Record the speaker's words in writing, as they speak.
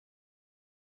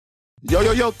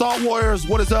Yo, Thought Warriors,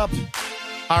 what is up?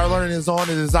 Our Learning is on.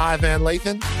 It is I, Van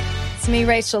Lathan. It's me,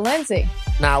 Rachel Lindsay.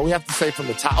 Now, we have to say from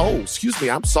the top. Oh, excuse me.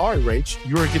 I'm sorry, Rach.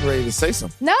 You were getting ready to say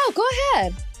something. No, go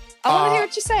ahead. I want to hear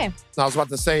what you're saying. I was about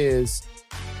to say is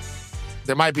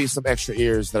there might be some extra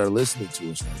ears that are listening to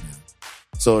us right now.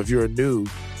 So if you're new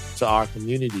to our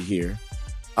community here,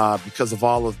 because of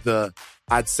all of the,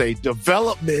 I'd say,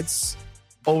 developments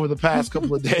over the past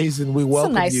couple of days, and we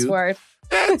welcome you. It's a nice word.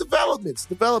 And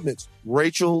developments.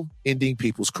 Rachel ending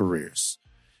people's careers.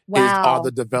 Wow. Are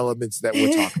the developments that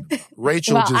we're talking about.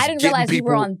 Rachel well, just I didn't realize you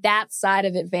were on that side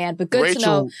of it, Van, but good Rachel to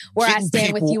know where I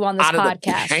stand with you on this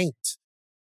podcast.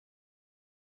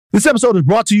 This episode is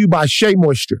brought to you by Shea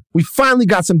Moisture. We finally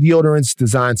got some deodorants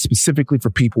designed specifically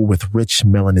for people with rich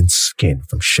melanin skin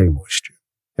from Shea Moisture.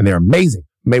 And they're amazing.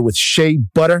 Made with shea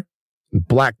butter and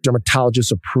black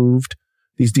dermatologist approved.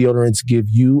 These deodorants give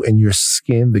you and your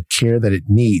skin the care that it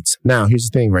needs. Now, here's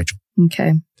the thing, Rachel.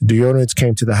 Okay. The deodorants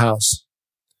came to the house.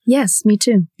 Yes, me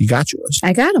too. You got yours.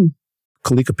 I got them.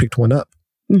 Kalika picked one up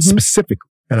specifically.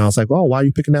 And I was like, oh, why are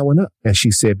you picking that one up? And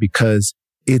she said, because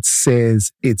it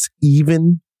says it's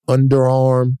even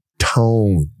underarm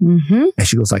tone. Mm-hmm. And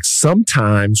she goes like,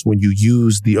 sometimes when you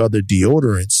use the other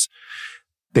deodorants,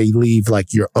 they leave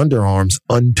like your underarms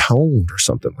untoned or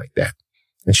something like that.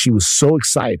 And she was so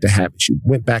excited to have it. She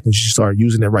went back and she started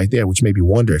using it right there, which made me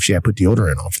wonder if she had put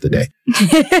deodorant on for the day.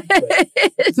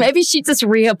 Maybe she just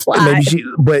reapplied.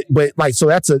 But like,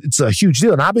 so it's a huge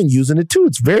deal. And I've been using it too.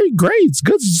 It's very great. It's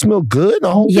good. It smells good.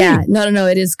 Yeah. No.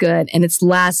 It is good. And it's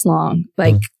lasts long.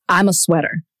 Like I'm a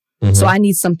sweater. Mm-hmm. So I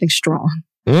need something strong.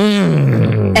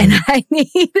 And I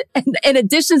need, in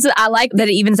addition to, I like that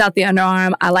it evens out the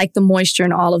underarm. I like the moisture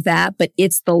and all of that, but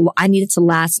I need it to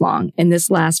last long. And this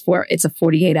lasts it's a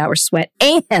 48-hour sweat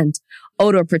and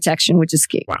odor protection, which is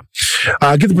key. Wow.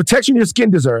 Get the protection your skin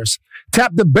deserves.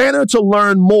 Tap the banner to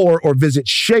learn more or visit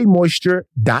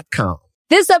SheaMoisture.com.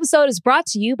 This episode is brought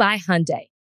to you by Hyundai.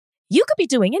 You could be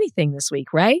doing anything this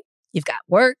week, right? You've got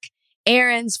work,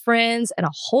 errands, friends, and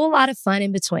a whole lot of fun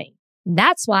in between.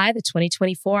 That's why the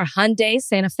 2024 Hyundai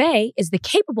Santa Fe is the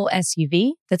capable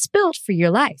SUV that's built for your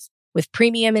life. With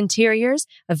premium interiors,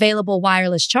 available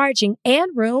wireless charging, and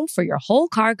room for your whole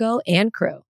cargo and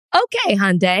crew. Okay,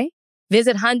 Hyundai.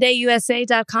 Visit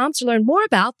HyundaiUSA.com to learn more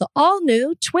about the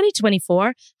all-new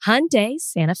 2024 Hyundai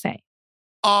Santa Fe.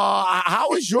 How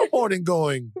is your morning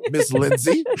going, Miss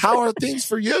Lindsay? How are things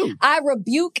for you? I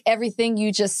rebuke everything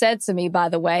you just said to me, by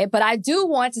the way, but I do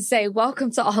want to say welcome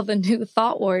to all the new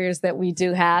Thought Warriors that we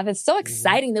do have. It's so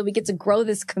exciting that we get to grow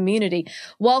this community.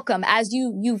 Welcome. As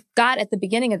you've got at the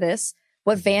beginning of this,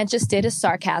 what Van just did is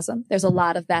sarcasm. There's a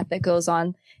lot of that goes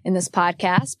on in this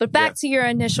podcast. But back to your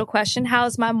initial question,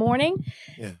 how's my morning?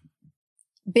 Yeah.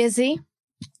 Busy.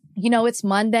 You know, it's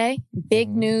Monday. Big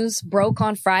news broke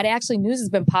on Friday. Actually, news has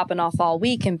been popping off all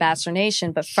week in Bachelor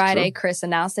Nation. But Friday, Chris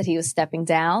announced that he was stepping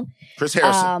down. Chris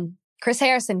Harrison. Chris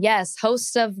Harrison, yes.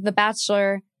 Host of the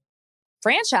Bachelor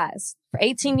franchise for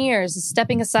 18 years is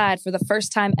stepping aside for the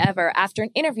first time ever after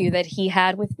an interview that he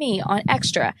had with me on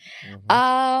Extra.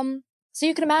 So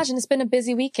you can imagine it's been a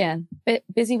busy weekend.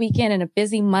 Busy weekend and a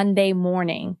busy Monday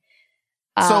morning.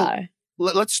 So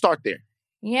let's start there.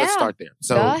 Yeah. Let's start there.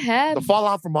 So go ahead. The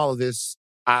fallout from all of this,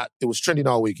 it was trending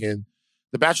all weekend.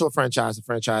 The Bachelor franchise, the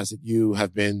franchise that you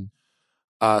have been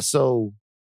so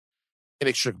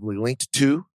inextricably linked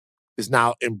to, is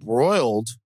now embroiled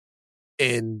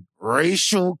in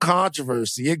racial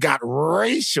controversy. It got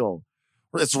racial.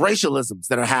 It's racialisms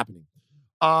that are happening.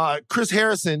 Chris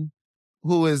Harrison,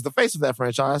 who is the face of that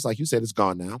franchise, like you said, is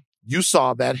gone now. You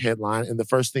saw that headline, and the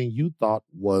first thing you thought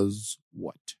was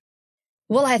what?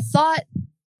 Well, I thought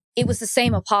it was the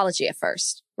same apology at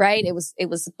first, right? It was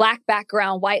black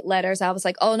background, white letters. I was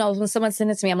like, oh no, when someone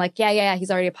sent it to me, I'm like, yeah, he's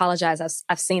already apologized.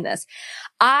 I've seen this.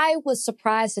 I was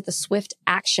surprised at the swift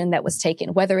action that was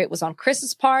taken, whether it was on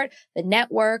Chris's part, the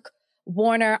network,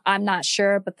 Warner, I'm not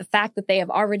sure. But the fact that they have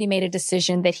already made a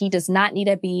decision that he does not need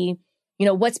to be,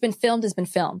 what's been filmed has been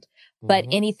filmed. But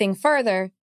anything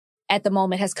further at the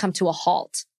moment has come to a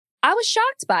halt. I was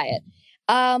shocked by it.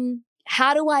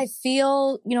 How do I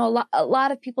feel? A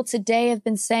lot of people today have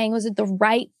been saying, was it the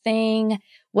right thing?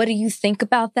 What do you think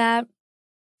about that?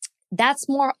 That's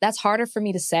harder for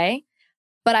me to say.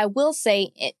 But I will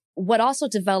say what also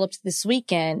developed this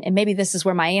weekend, and maybe this is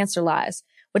where my answer lies.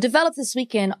 What developed this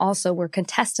weekend also were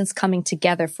contestants coming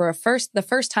together for the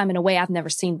first time in a way I've never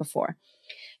seen before.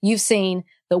 You've seen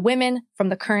The women from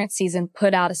the current season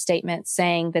put out a statement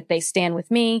saying that they stand with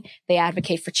me, they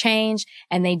advocate for change,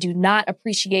 and they do not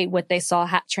appreciate what they saw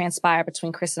transpire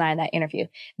between Chris and I in that interview.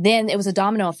 Then it was a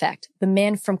domino effect. The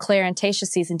men from Claire and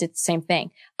Tayshia's season did the same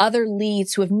thing. Other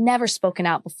leads who have never spoken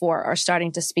out before are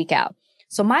starting to speak out.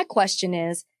 So my question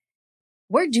is,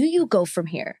 where do you go from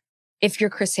here if you're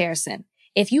Chris Harrison?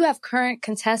 If you have current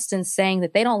contestants saying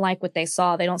that they don't like what they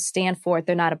saw, they don't stand for it,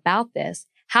 they're not about this,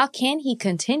 how can he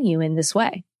continue in this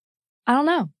way? I don't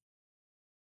know.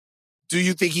 Do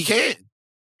you think he can?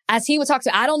 As he would talk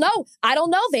to, I don't know,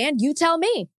 Van. You tell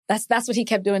me. That's what he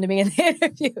kept doing to me in the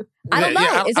interview. I don't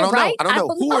know. Is it right? I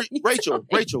don't know.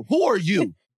 Rachel, who are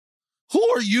you? Who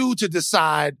are you to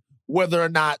decide whether or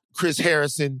not Chris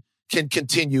Harrison can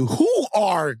continue? Who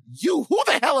are you? Who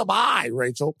the hell am I,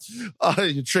 Rachel?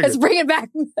 You're triggered. Let's bring it back.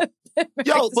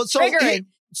 Yo, but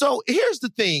so here's the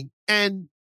thing, and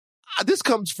this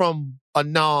comes from a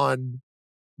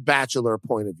non-Bachelor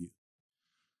point of view.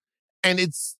 And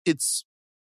it's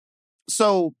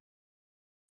so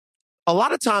a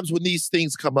lot of times when these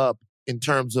things come up in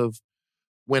terms of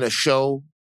when a show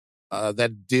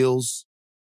that deals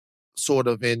sort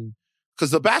of in,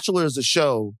 because The Bachelor is a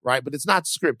show, right? But it's not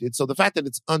scripted. So the fact that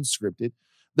it's unscripted,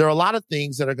 there are a lot of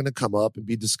things that are going to come up and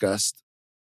be discussed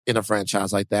in a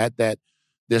franchise like that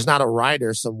there's not a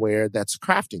writer somewhere that's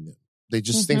crafting them. They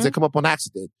just things that come up on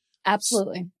accident.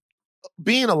 Absolutely.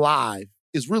 Being alive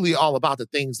is really all about the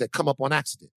things that come up on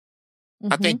accident.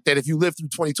 I think that if you live through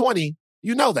 2020,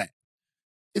 you know that.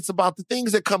 It's about the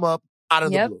things that come up out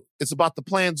of the blue. It's about the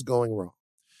plans going wrong.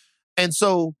 And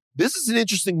so this is an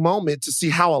interesting moment to see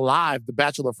how alive the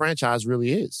Bachelor franchise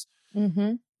really is.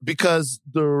 Because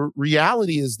the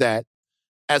reality is that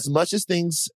as much as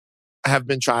things have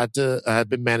been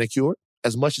manicured,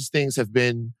 as much as things have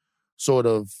been sort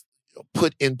of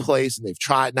put in place and they've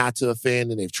tried not to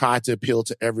offend and they've tried to appeal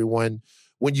to everyone,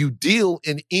 when you deal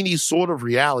in any sort of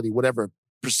reality, whatever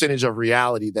percentage of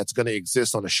reality that's going to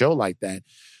exist on a show like that,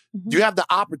 you have the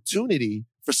opportunity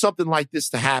for something like this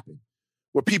to happen,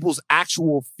 where people's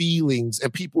actual feelings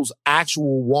and people's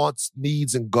actual wants,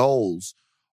 needs, and goals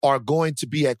are going to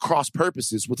be at cross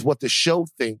purposes with what the show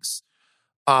thinks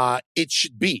it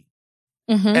should be.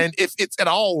 And if it's at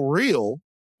all real,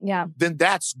 then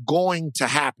that's going to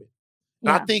happen. And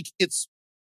I think it's,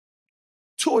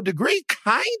 to a degree,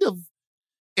 kind of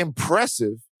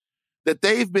impressive that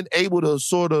they've been able to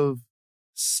sort of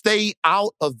stay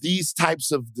out of these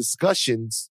types of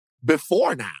discussions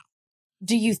before now.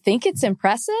 Do you think it's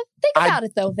impressive? Think about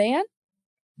it though, Van.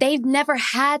 They've never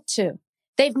had to.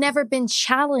 They've never been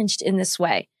challenged in this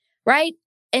way, right?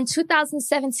 In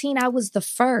 2017, I was the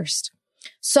first.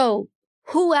 So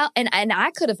who else? And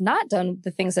I could have not done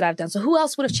the things that I've done. So who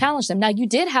else would have challenged them? Now, you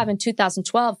did have in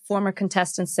 2012 former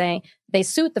contestants saying they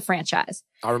sued the franchise.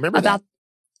 I remember that.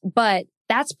 But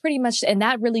that's pretty much, and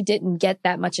that really didn't get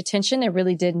that much attention. It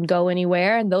really didn't go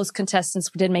anywhere. And those contestants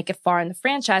didn't make it far in the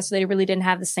franchise, so they really didn't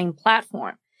have the same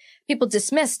platform. People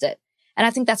dismissed it. And I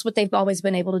think that's what they've always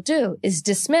been able to do, is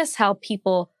dismiss how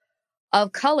people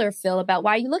of color feel about,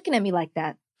 why are you looking at me like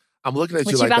that? I'm looking at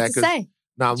you like that.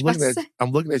 No,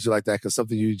 I'm looking at you like that because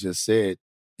something you just said.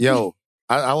 Yo,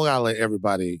 I gotta let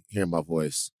everybody hear my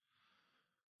voice.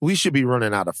 We should be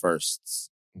running out of firsts.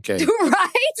 Okay. Right?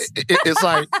 It's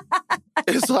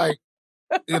like,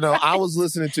 I was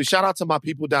listening to, shout out to my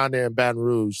people down there in Baton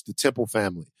Rouge, the Temple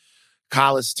family.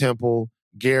 Collis Temple,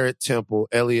 Garrett Temple,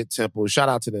 Elliot Temple. Shout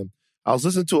out to them. I was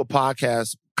listening to a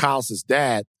podcast. Collis's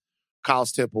dad,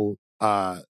 Collis Temple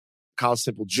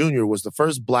Jr., was the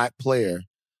first Black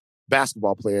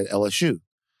basketball player at LSU.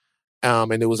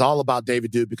 And it was all about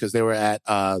David Duke because they were at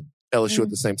LSU at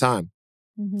the same time.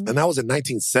 And that was in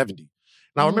 1970.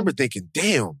 And I remember thinking,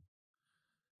 damn,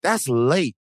 that's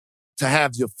late to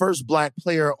have your first Black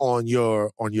player on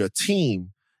your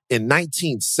team in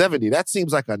 1970. That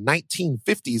seems like a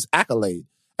 1950s accolade.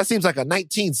 That seems like a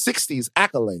 1960s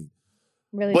accolade.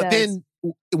 Really but does. Then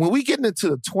when we get into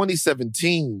the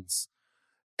 2017s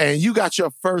and you got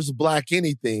your first Black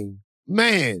anything,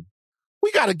 man,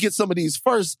 we got to get some of these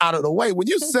firsts out of the way. When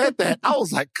you said that, I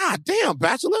was like, God damn,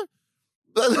 Bachelor.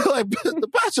 Like, the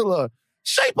Bachelor,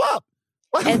 shape up.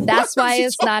 And that's why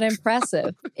it's not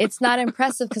impressive. It's not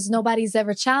impressive because nobody's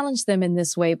ever challenged them in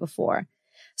this way before.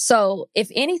 So if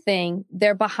anything,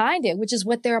 they're behind it, which is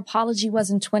what their apology was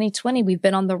in 2020. We've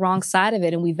been on the wrong side of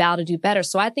it and we vow to do better.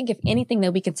 So I think if anything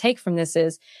that we can take from this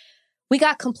is we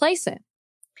got complacent.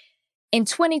 In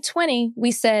 2020,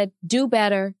 we said, do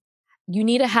better. You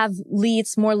need to have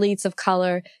more leads of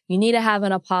color. You need to have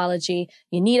an apology.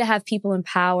 You need to have people in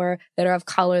power that are of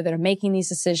color that are making these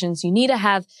decisions. You need to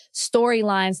have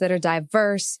storylines that are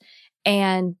diverse.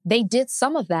 And they did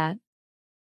some of that.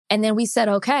 And then we said,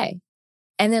 okay.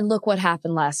 And then look what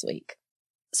happened last week.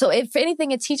 So if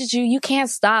anything, it teaches you, you can't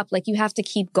stop. Like, you have to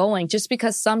keep going. Just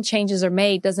because some changes are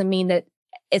made doesn't mean that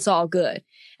it's all good.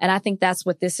 And I think that's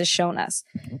what this has shown us.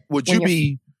 Would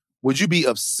you be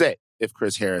upset if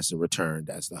Chris Harrison returned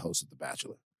as the host of The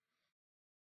Bachelor?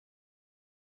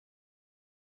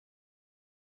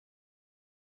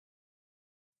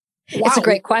 Wow. It's a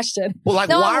great question. Well, like,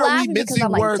 no, why are we mincing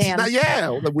words? Like,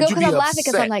 would you be I'm upset? laughing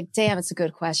because I'm like, damn, it's a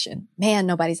good question. Man,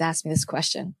 nobody's asked me this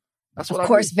question. That's what Of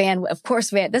course, Van.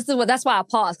 That's why I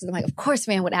paused, because I'm like, of course,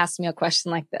 Van would ask me a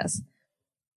question like this.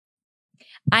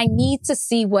 I need to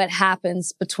see what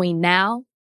happens between now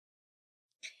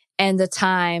and the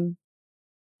time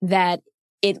that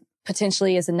it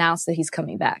potentially is announced that he's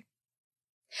coming back.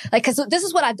 Like, because this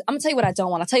is what I'm going to tell you what I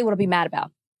don't want. I'll tell you what I'll be mad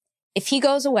about. If he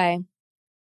goes away,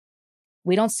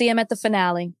 we don't see him at the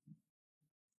finale,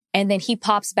 and then he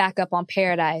pops back up on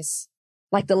Paradise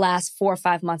like the last 4 or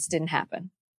 5 months didn't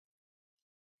happen.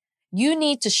 You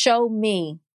need to show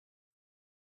me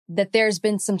that there's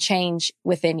been some change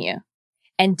within you.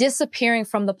 And disappearing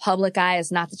from the public eye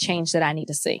is not the change that I need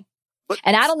to see.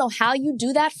 And I don't know how you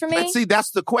do that for me. See,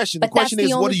 that's the question. The question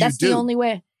is, what do you do? That's the only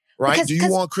way. Right? Do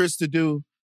you want Chris to do,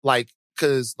 what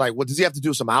does he have to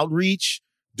do? Some outreach?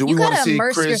 Do we want to see Chris? You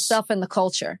got to immerse yourself in the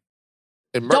culture.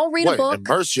 Don't read a book.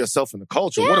 Immerse yourself in the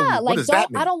culture. Yeah, what does that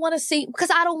mean? I don't want to see,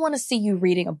 because I don't want to see you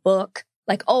reading a book.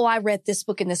 Like, oh, I read this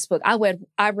book and this book. I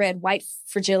read White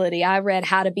Fragility. I read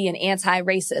How to Be an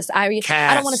Anti-Racist. I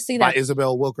don't want to see that. By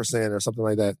Isabel Wilkerson or something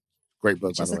like that. Great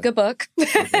book, by the way. Which is a good book.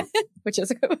 Which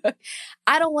is a good book.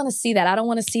 I don't want to see that. I don't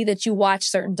want to see that you watch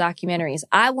certain documentaries.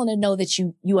 I want to know that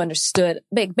you understood.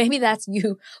 Maybe that's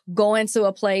you going to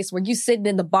a place where you sitting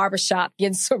in the barbershop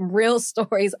getting some real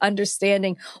stories,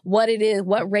 understanding what it is,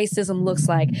 what racism looks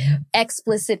like,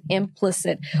 explicit,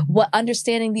 implicit,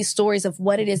 understanding these stories of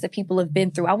what it is that people have been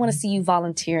through. I want to see you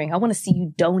volunteering. I want to see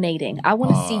you donating. I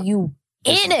want to see you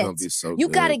in it. You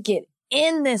got to get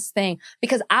in this thing,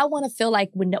 because I want to feel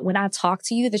like when I talk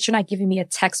to you that you're not giving me a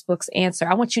textbook's answer.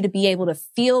 I want you to be able to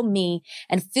feel me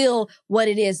and feel what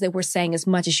it is that we're saying as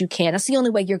much as you can. That's the only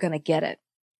way you're going to get it.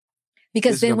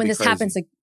 Because then when this happens, like,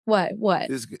 what?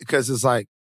 Because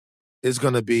it's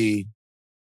going to be,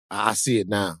 I see it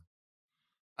now.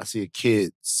 I see a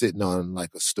kid sitting on like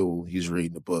a stool. He's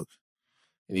reading a book,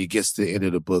 and he gets to the end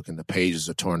of the book and the pages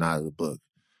are torn out of the book.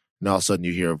 And all of a sudden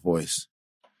you hear a voice.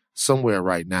 Somewhere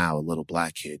right now, a little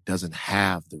black kid doesn't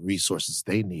have the resources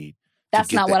they need to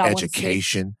get the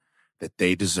education that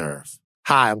they deserve.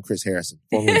 Hi, I'm Chris Harrison,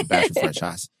 formerly of the Bachelor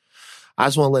franchise. I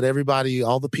just want to let everybody,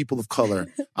 all the people of color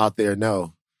out there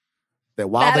know that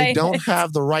while they don't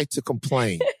have the right to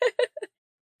complain,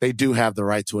 they do have the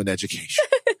right to an education.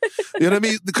 You know what I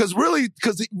mean? Because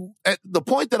the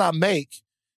point that I make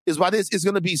is by this is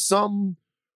going to be some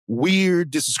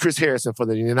weird, this is Chris Harrison for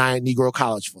the United Negro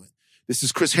College Fund. This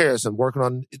is Chris Harrison working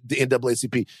on the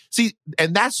NAACP. See,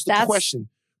 and that's the question.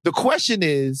 The question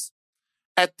is,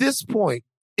 at this point,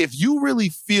 if you really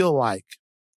feel like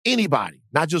anybody,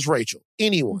 not just Rachel,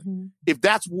 anyone, if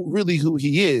that's really who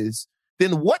he is,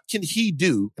 then what can he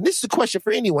do? And this is a question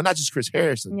for anyone, not just Chris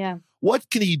Harrison. Yeah. What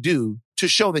can he do to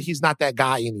show that he's not that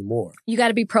guy anymore? You got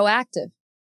to be proactive,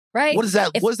 right? What does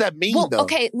that mean, though?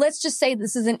 Okay, let's just say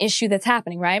this is an issue that's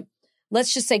happening, right?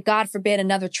 Let's just say, God forbid,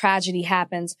 another tragedy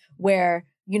happens where,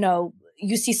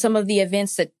 you see some of the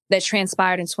events that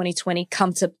transpired in 2020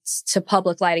 come to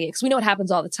public light again. Because we know it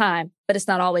happens all the time, but it's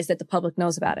not always that the public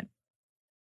knows about it.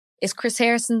 Is Chris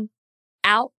Harrison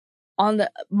out on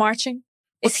the marching?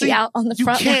 Is he out on the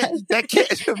front line?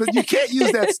 You can't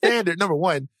use that standard, number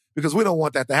one, because we don't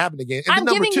want that to happen again. And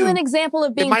I'm giving you an example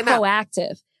of being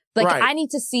proactive. Like, right. I need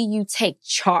to see you take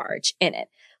charge in it.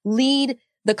 Lead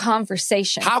the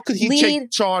conversation. How could he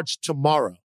take charge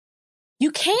tomorrow?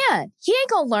 You can. He ain't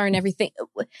gonna learn everything.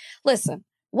 Listen,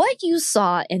 what you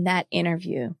saw in that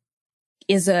interview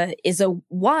is it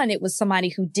was somebody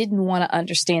who didn't want to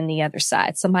understand the other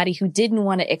side, somebody who didn't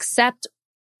want to accept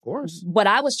what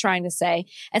I was trying to say,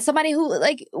 and somebody who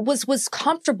was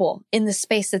comfortable in the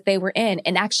space that they were in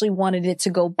and actually wanted it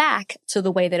to go back to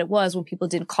the way that it was when people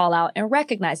didn't call out and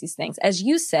recognize these things. As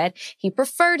you said, he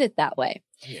preferred it that way.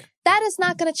 Yeah. That is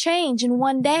not going to change in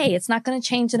one day. It's not going to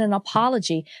change in an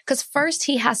apology, because first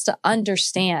he has to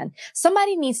understand.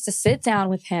 Somebody needs to sit down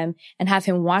with him and have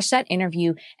him watch that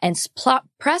interview and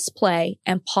press play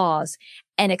and pause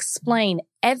and explain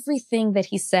everything that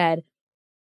he said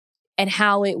and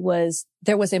how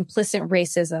there was implicit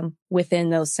racism within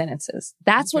those sentences.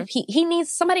 That's what he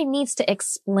needs. Somebody needs to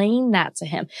explain that to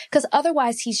him, because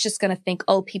otherwise he's just going to think,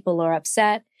 oh, people are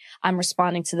upset. I'm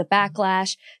responding to the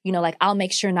backlash. Like, I'll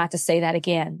make sure not to say that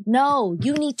again. No,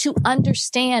 you need to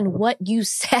understand what you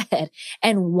said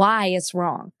and why it's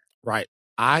wrong. Right.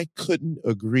 I couldn't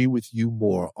agree with you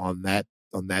more on that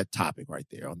topic right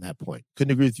there, on that point.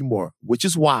 Couldn't agree with you more, which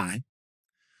is why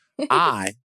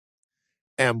I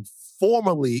am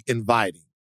formally inviting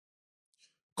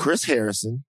Chris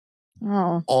Harrison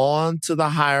on to the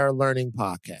Higher Learning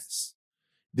Podcast.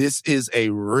 This is a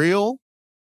real,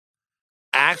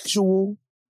 actual,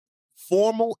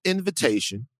 formal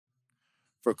invitation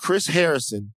for Chris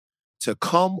Harrison to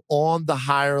come on the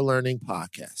Higher Learning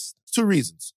Podcast. 2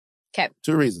 reasons. Okay.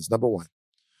 2 reasons. Number one,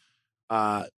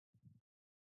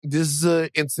 this is an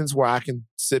instance where I can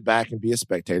sit back and be a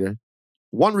spectator.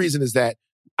 One reason is that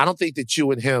I don't think that you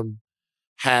and him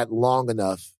had long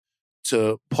enough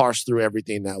to parse through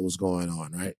everything that was going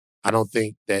on, right? I don't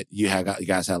think that you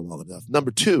guys had long enough. Number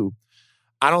 2,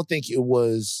 I don't think it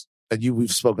was, and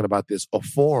we've spoken about this, a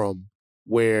forum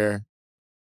where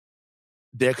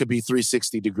there could be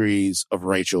 360 degrees of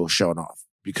Rachel showing off,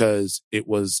 because it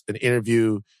was an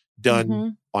interview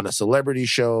done on a celebrity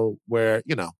show where,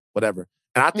 whatever.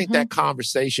 And I think that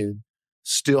conversation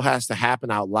still has to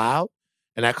happen out loud.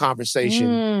 And that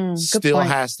conversation still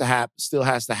has to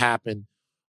happen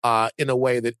in a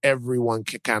way that everyone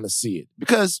can kind of see it.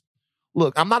 Because,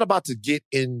 look, I'm not about to get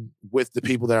in with the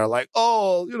people that are like,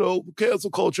 cancel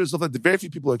culture and stuff like that. Very few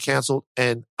people are canceled.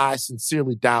 And I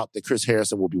sincerely doubt that Chris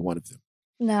Harrison will be one of them.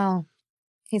 No,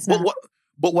 he's not.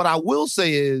 But what I will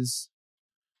say is,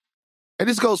 and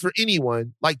this goes for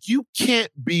anyone, like, you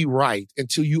can't be right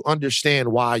until you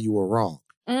understand why you were wrong.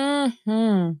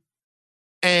 Mm-hmm.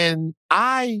 And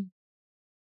I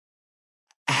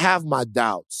have my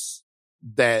doubts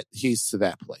that he's to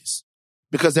that place,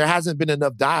 because there hasn't been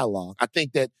enough dialogue. I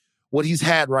think that what he's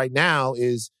had right now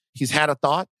is he's had a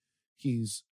thought.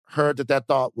 He's heard that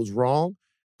thought was wrong.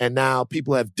 And now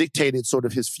people have dictated sort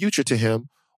of his future to him,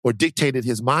 or dictated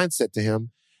his mindset to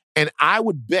him. And I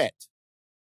would bet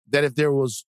that if there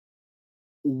was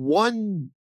one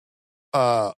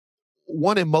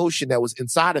emotion that was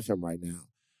inside of him right now,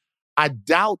 I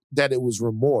doubt that it was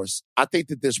remorse. I think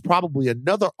that there's probably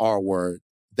another R word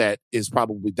that is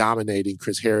probably dominating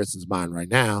Chris Harrison's mind right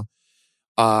now.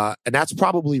 And that's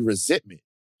probably resentment.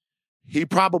 He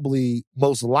probably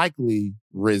most likely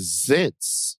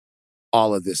resents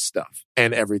all of this stuff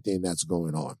and everything that's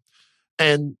going on.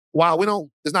 And while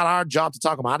it's not our job to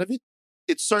talk him out of it,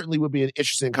 it certainly would be an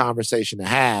interesting conversation to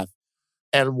have,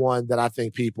 and one that I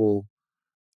think people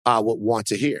would want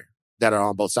to hear that are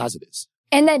on both sides of this.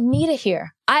 And that need to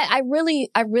hear. I really,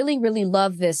 really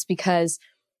love this, because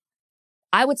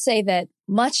I would say that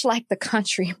much like the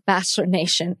country, Bachelor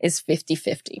Nation is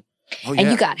 50-50. Oh, yeah.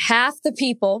 And you got half the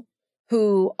people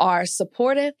who are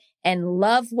supportive and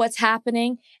love what's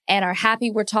happening and are happy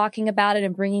we're talking about it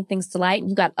and bringing things to light. And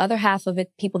you got other half of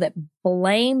it, people that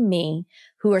blame me,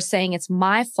 who are saying it's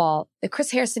my fault that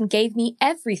Chris Harrison gave me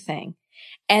everything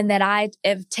and that I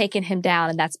have taken him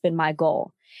down, and that's been my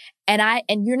goal.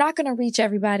 And you're not going to reach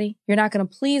everybody. You're not going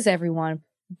to please everyone.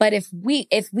 But if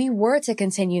we were to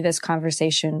continue this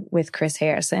conversation with Chris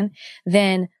Harrison,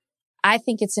 then I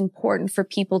think it's important for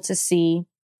people to see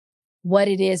what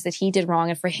it is that he did wrong,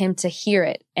 and for him to hear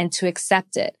it and to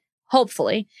accept it,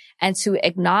 hopefully, and to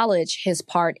acknowledge his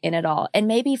part in it all. And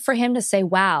maybe for him to say,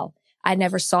 wow, I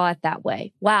never saw it that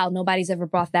way. Wow, nobody's ever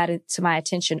brought that to my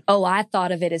attention. Oh, I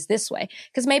thought of it as this way.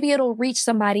 Because maybe it'll reach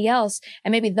somebody else,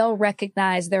 and maybe they'll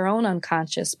recognize their own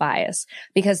unconscious bias,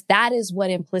 because that is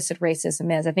what implicit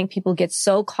racism is. I think people get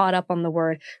so caught up on the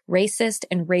word racist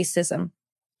and racism,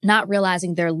 not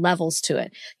realizing there are levels to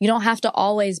it. You don't have to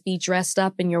always be dressed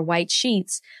up in your white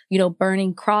sheets,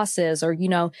 burning crosses, or,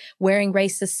 wearing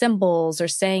racist symbols, or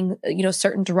saying,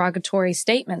 certain derogatory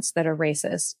statements that are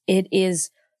racist. It is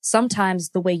sometimes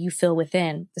the way you feel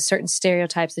within, the certain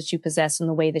stereotypes that you possess, and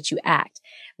the way that you act.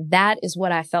 That is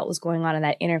what I felt was going on in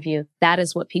that interview. That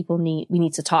is what we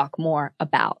need to talk more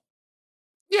about.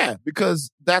 Yeah,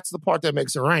 because that's the part that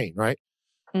makes it rain, right?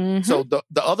 Mm-hmm. So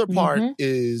the other part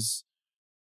is,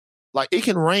 like, it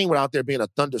can rain without there being a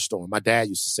thunderstorm. My dad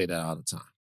used to say that all the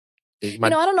time. I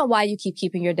don't know why you keep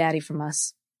keeping your daddy from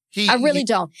us. I really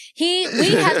don't. We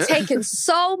have taken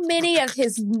so many of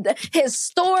his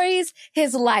stories,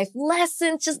 his life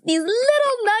lessons, just these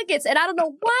little nuggets. And I don't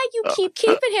know why you keep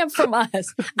keeping him from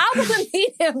us. I want to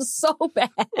meet him so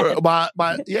bad.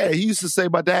 My dad used to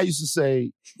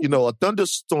say, a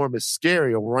thunderstorm is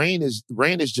scary. Rain is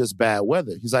just bad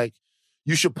weather. He's like,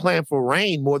 you should plan for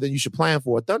rain more than you should plan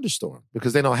for a thunderstorm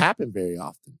because they don't happen very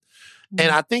often. Mm-hmm.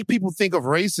 And I think people think of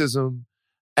racism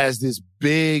as this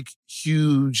big,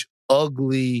 huge,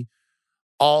 ugly,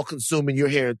 all-consuming. You're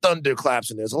hearing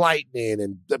thunderclaps and there's lightning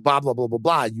and blah, blah, blah, blah,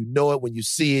 blah. You know it when you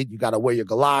see it. You got to wear your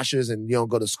galoshes and you don't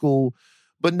go to school.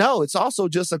 But no, it's also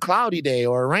just a cloudy day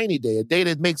or a rainy day, a day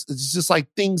that it's just like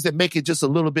things that make it just a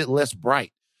little bit less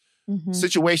bright. Mm-hmm.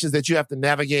 Situations that you have to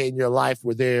navigate in your life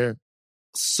where they're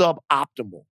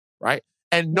suboptimal, right?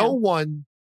 And no one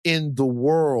in the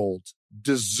world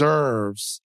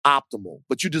deserves optimal,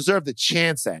 but you deserve the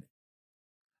chance at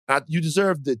it. You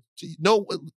deserve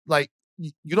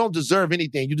you don't deserve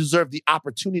anything. You deserve the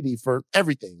opportunity for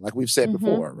everything, like we've said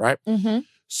before, right? Mm-hmm.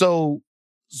 So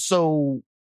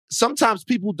sometimes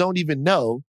people don't even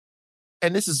know,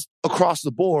 and this is across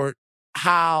the board,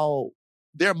 how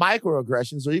their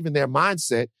microaggressions or even their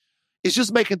mindset is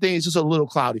just making things just a little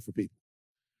cloudy for people.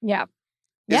 Yeah.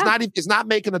 It's not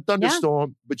making a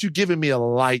thunderstorm, but you're giving me a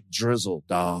light drizzle,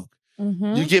 dog.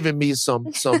 Mm-hmm. You're giving me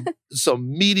some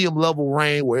medium level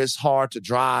rain where it's hard to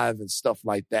drive and stuff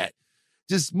like that.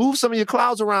 Just move some of your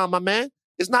clouds around, my man.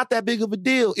 It's not that big of a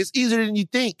deal. It's easier than you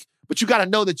think, but you got to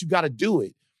know that you got to do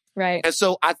it. Right. And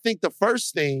so I think the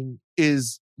first thing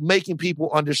is making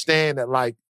people understand that,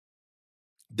 like,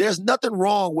 there's nothing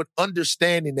wrong with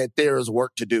understanding that there is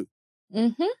work to do.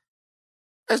 Mm-hmm.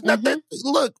 There's nothing.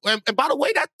 Look, and by the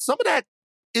way, that some of that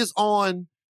is on.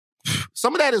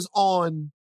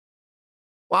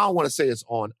 Well, I don't want to say it's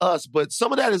on us, but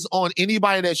some of that is on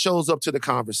anybody that shows up to the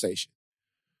conversation.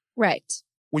 Right.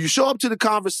 When you show up to the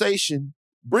conversation,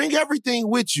 bring everything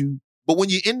with you. But when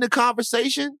you're in the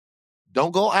conversation,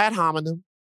 don't go ad hominem.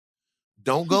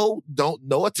 No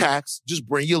attacks. Just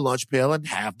bring your lunch pail and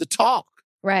have the talk.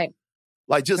 Right.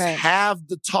 Like, just have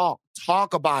the talk.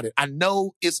 Talk about it. I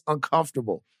know it's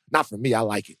uncomfortable. Not for me. I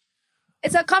like it.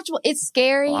 It's uncomfortable. It's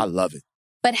scary. Oh, I love it.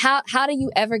 But how do you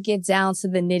ever get down to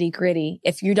the nitty gritty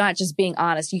if you're not just being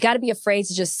honest? You got to be afraid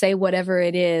to just say whatever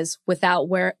it is without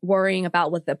worrying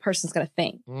about what the person's going to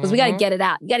think. Because we got to get it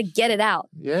out. You got to get it out.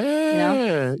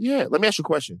 Yeah. Yeah. Let me ask you a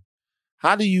question.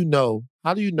 How do you know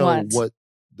what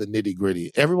the nitty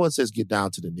gritty? Everyone says get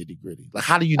down to the nitty gritty. Like,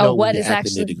 how do you know when you're at the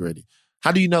nitty gritty?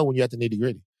 How do you know when you're at the nitty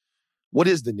gritty? What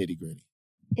is the nitty gritty?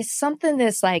 It's something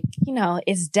that's like,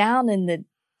 it's down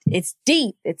it's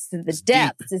deep. It's in the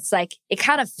depths. Deep. It's like, it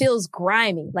kind of feels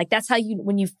grimy. Like, that's how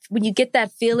when you get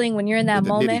that feeling when you're in that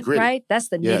moment, right? That's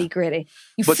the nitty gritty.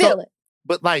 You feel it.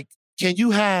 But like, can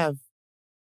you have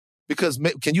just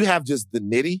the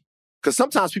nitty? Because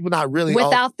sometimes people not really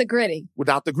without the gritty, or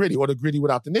the gritty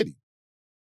without the nitty.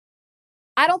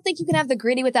 I don't think you can have the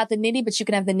gritty without the nitty, but you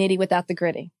can have the nitty without the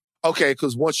gritty. Okay,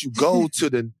 because once you go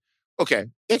to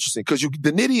interesting. Because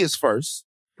the nitty is first,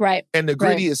 right, and the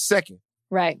gritty is second,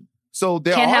 right. So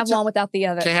there can't have one without the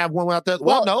other. Can't have one without the other.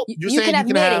 Well, no, you're saying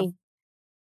you can have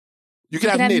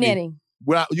nitty.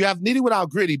 You have nitty without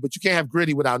gritty, but you can't have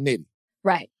gritty without nitty.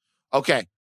 Right. Okay.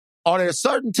 Are there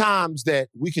certain times that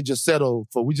we can just settle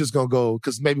for? We just gonna go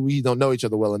because maybe we don't know each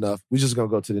other well enough. We're just gonna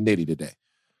go to the nitty today.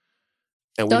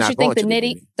 And don't you think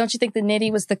the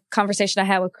nitty was the conversation I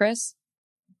had with Chris?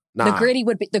 Nah. The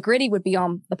gritty would be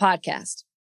on the podcast.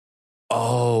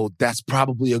 Oh, that's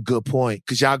probably a good point.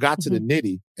 Because y'all got to the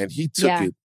nitty and he took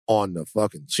it on the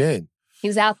fucking chin. He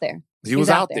was out there. He was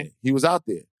out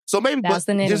there. So maybe, but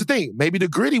here's the thing. Maybe the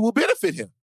gritty will benefit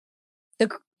him.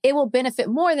 It will benefit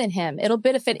more than him. It'll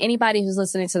benefit anybody who's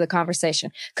listening to the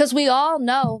conversation. Because we all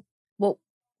know,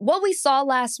 what we saw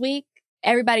last week,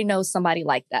 everybody knows somebody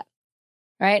like that.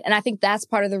 Right? And I think that's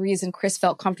part of the reason Chris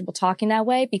felt comfortable talking that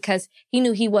way, because he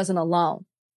knew he wasn't alone.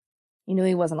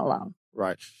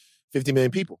 Right. 50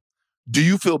 million people. Do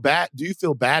you feel bad? Do you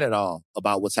feel bad at all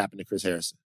about what's happened to Chris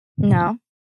Harrison? No,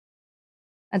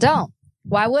 I don't.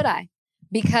 Why would I?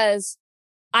 Because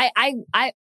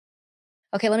okay,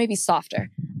 let me be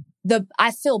softer. I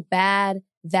feel bad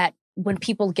that when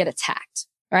people get attacked,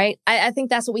 right? I think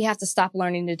that's what we have to stop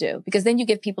learning to do, because then you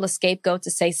give people a scapegoat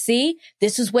to say, see,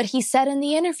 this is what he said in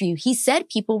the interview. He said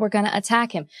people were going to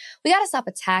attack him. We got to stop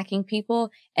attacking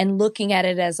people and looking at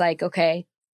it as like, okay,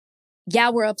 yeah,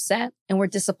 we're upset and we're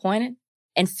disappointed,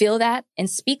 and feel that and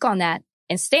speak on that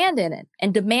and stand in it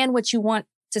and demand what you want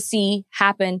to see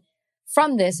happen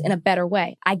from this in a better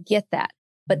way. I get that.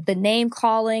 But the name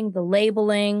calling, the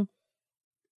labeling,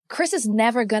 Chris is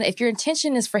never going to, if your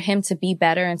intention is for him to be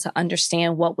better and to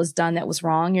understand what was done that was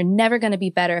wrong, you're never going to be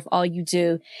better if all you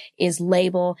do is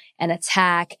label and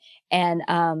attack and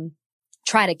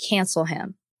try to cancel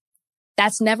him.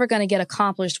 That's never going to get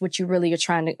accomplished what you really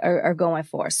are going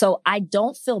for. So I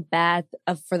don't feel bad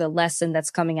for the lesson that's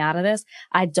coming out of this.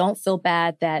 I don't feel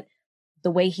bad that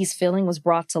the way he's feeling was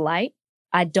brought to light.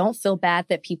 I don't feel bad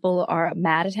that people are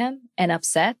mad at him and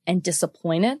upset and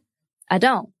disappointed. I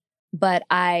don't. But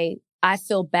I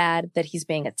feel bad that he's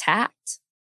being attacked.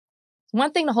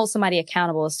 One thing to hold somebody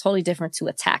accountable is totally different to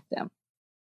attack them.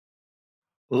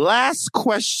 Last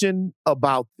question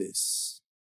about this.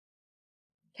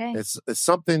 Okay. It's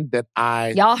something that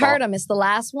Y'all heard him. It's the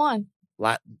last one.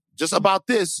 Just about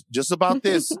this.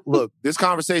 Look, this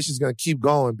conversation is going to keep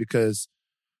going because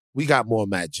we got more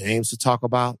Matt James to talk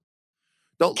about.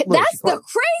 That's the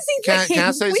crazy thing.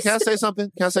 Can I say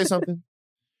something? Can I say something?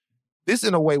 This,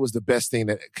 in a way, was the best thing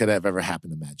that could have ever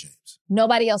happened to Matt James.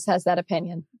 Nobody else has that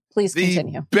opinion. Please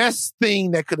continue. The best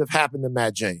thing that could have happened to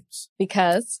Matt James.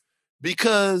 Because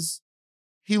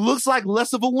he looks like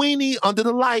less of a weenie under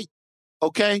the light.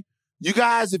 Okay? You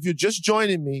guys, if you're just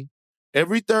joining me,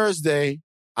 every Thursday,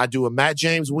 I do a Matt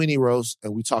James weenie roast,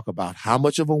 and we talk about how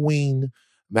much of a ween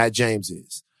Matt James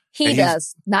is. He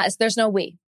does. There's no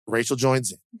we. Rachel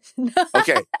joins in.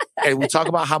 Okay. And we talk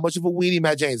about how much of a weenie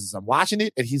Matt James is. I'm watching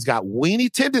it, and he's got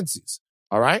weenie tendencies.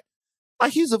 All right?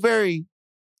 Like, he's I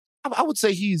would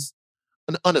say he's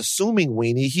an unassuming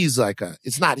weenie. He's like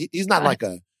he's not like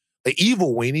an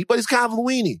evil weenie, but he's kind of a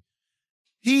weenie.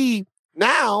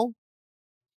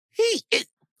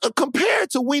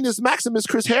 Compared to Weenus Maximus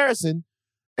Chris Harrison,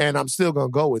 and I'm still going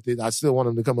to go with it. I still want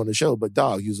him to come on the show, but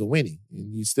dog, he's a weenie,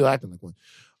 and he's still acting like one.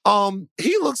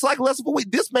 He looks like less of a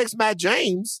weenie. This makes Matt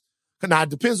James, now it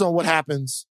depends on what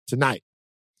happens tonight.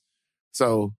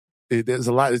 So there's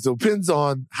a lot, it depends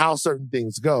on how certain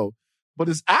things go, but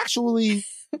it actually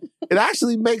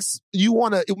makes you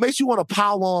want to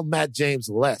pile on Matt James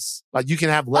less. Like, you can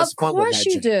have less fun with Matt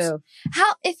James. Of course you do.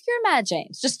 If you're Matt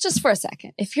James, just for a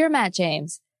second, if you're Matt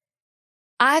James,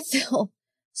 I feel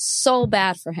so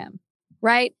bad for him,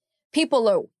 right?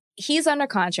 He's under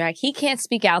contract. He can't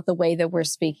speak out the way that we're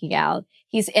speaking out.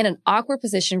 He's in an awkward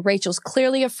position. Rachel's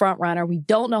clearly a front runner. We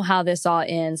don't know how this all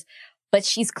ends, but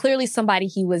she's clearly somebody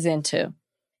he was into,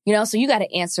 so you got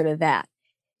to answer to that.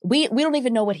 We don't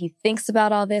even know what he thinks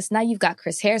about all this. Now you've got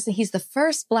Chris Harrison. He's the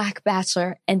first Black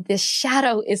Bachelor, and this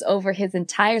shadow is over his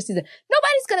entire season.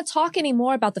 Nobody's going to talk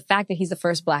anymore about the fact that he's the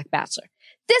first Black Bachelor.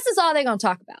 This is all they're going to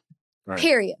talk about. Right.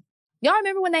 Period. Y'all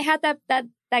remember when they had that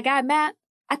guy, Matt?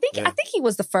 I think he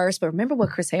was the first, but remember what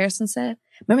Chris Harrison said?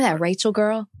 Remember that Rachel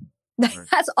girl? Right.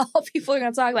 That's all people are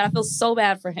going to talk about. I feel so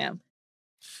bad for him.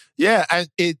 Yeah, and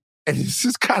it's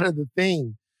just kind of the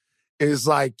thing. It's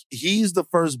like, he's the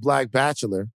first Black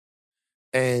Bachelor,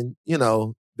 and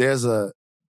there's a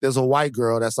white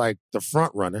girl that's like the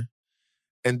front runner,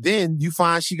 and then you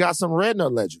find she got some red in her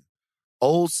ledger,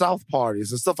 Old South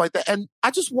parties and stuff like that. And I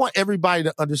just want everybody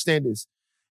to understand this.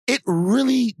 It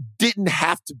really didn't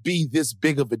have to be this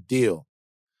big of a deal.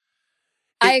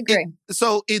 I agree. It's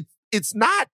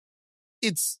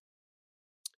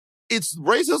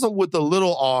racism with the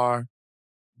little r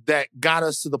that got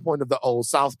us to the point of the Old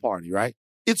South Party, right?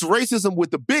 It's racism with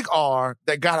the big R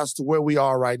that got us to where we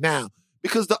are right now.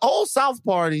 Because the Old South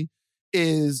Party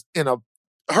is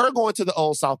her going to the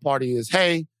Old South Party is,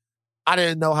 hey, I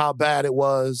didn't know how bad it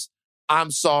was.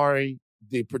 I'm sorry.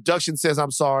 The production says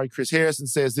I'm sorry. Chris Harrison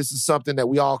says this is something that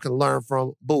we all can learn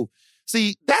from. Boo.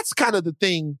 See, that's kind of the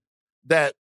thing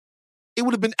that it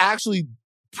would have been actually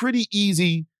pretty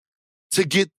easy to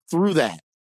get through that.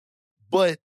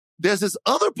 But there's this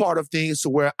other part of things to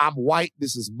where I'm white.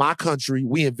 This is my country.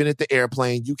 We invented the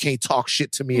airplane. You can't talk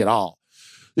shit to me at all.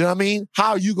 You know what I mean?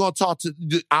 How are you going to talk to,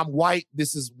 I'm white.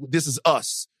 This is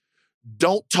us.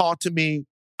 Don't talk to me.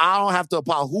 I don't have to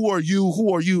apologize. Who are you?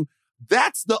 Who are you?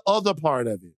 That's the other part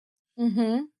of it.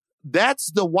 Mm-hmm.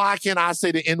 That's the why can't I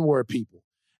say the N-word people?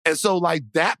 And so, like,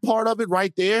 that part of it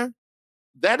right there,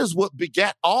 that is what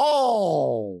begat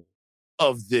all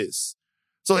of this.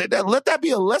 So let that be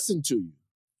a lesson to you.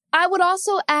 I would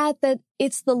also add that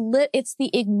it's the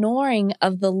ignoring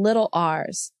of the little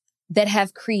R's that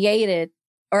have created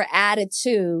or added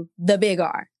to the big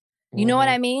R. You know what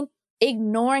I mean?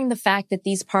 Ignoring the fact that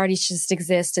these parties just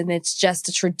exist and it's just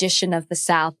a tradition of the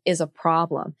South is a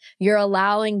problem. You're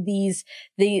allowing these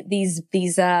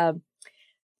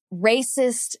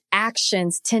racist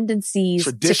actions, tendencies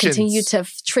to continue to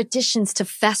traditions to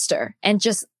fester and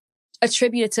just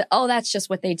attribute it to, oh, that's just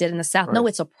what they did in the South. Right. No,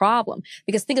 it's a problem.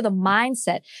 Because think of the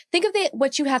mindset. Think of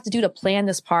what you have to do to plan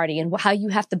this party and how you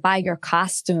have to buy your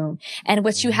costume and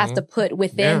what you have to put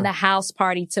within the house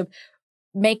party to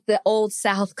make the Old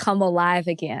South come alive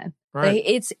again. Right.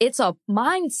 It's a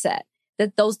mindset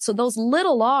that those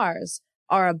little R's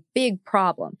are a big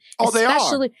problem. Oh, they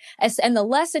are. And the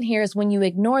lesson here is when you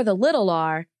ignore the little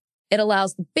R, it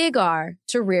allows the big R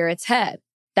to rear its head.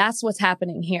 That's what's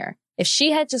happening here. If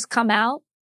she had just come out,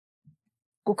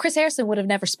 well, Chris Harrison would have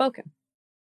never spoken.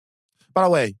 By the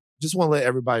way, just want to let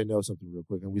everybody know something real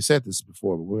quick. And we said this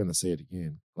before, but we're going to say it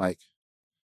again. Like,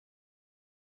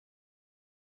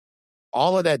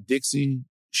 all of that Dixie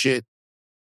shit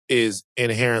is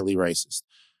inherently racist.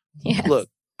 Yeah. Look,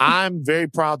 I'm very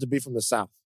proud to be from the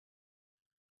South.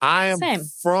 I am Same.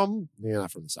 you're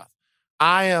not from the South.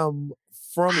 I am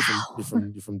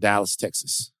you're from Dallas,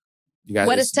 Texas. You guys,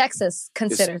 What is Texas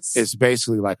considered? It's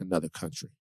basically like another country.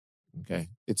 Okay.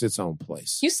 It's its own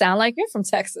place. You sound like you're from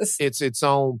Texas. It's its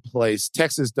own place.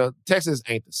 Texas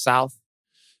ain't the South.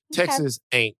 Okay. Texas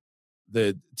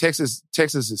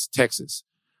is Texas.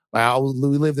 Like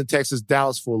we lived in Texas,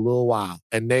 Dallas for a little while.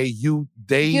 And you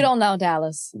don't know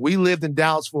Dallas. We lived in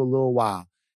Dallas for a little while.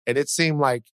 And it seemed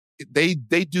like they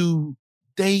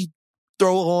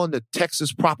throw on the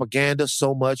Texas propaganda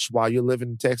so much while you're living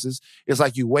in Texas. It's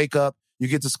like you wake up, you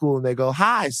get to school, and they go,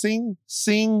 "Hi, sing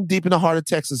Deep in the Heart of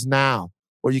Texas now,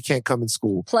 or you can't come in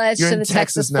school. Pledge You're to in the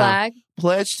Texas Texas now. flag.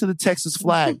 Pledge to the Texas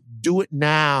flag. Do it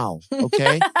now,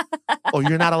 okay? Or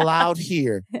you're not allowed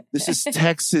here. This is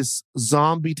Texas,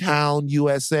 Zombie Town,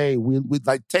 USA. We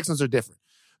like Texans are different.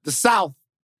 The South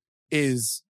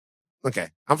is okay.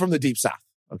 I'm from the Deep South,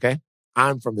 okay?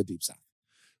 I'm from the Deep South.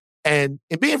 And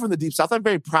in being from the Deep South, I'm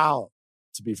very proud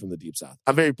to be from the Deep South.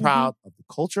 I'm very proud of the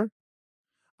culture.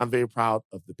 I'm very proud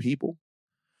of the people.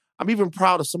 I'm even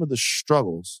proud of some of the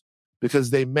struggles because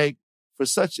they make for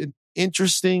such an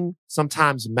interesting,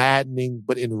 sometimes maddening,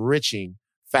 but enriching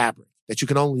fabric that you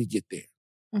can only get there.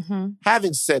 Mm-hmm.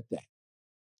 Having said that,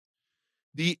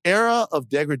 the era of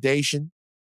degradation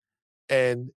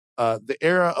and the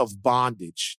era of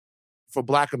bondage for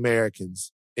Black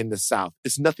Americans in the South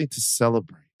is nothing to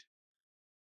celebrate.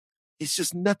 It's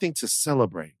just nothing to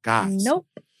celebrate, guys. Nope.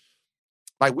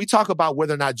 Like, we talk about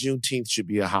whether or not Juneteenth should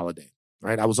be a holiday,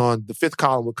 right? I was on the Fifth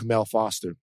Column with Kamel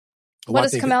Foster. What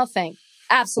does Kamel think?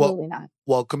 Absolutely not.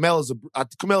 Well, Kamel is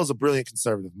a brilliant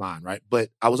conservative mind, right? But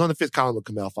I was on the Fifth Column with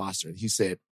Kamel Foster, and he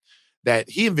said that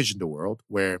he envisioned a world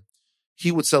where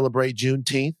he would celebrate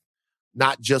Juneteenth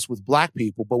not just with Black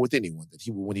people, but with anyone. That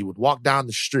when he would walk down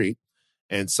the street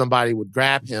and somebody would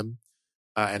grab him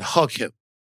and hug him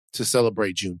to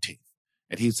celebrate Juneteenth.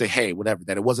 And he'd say, hey, whatever,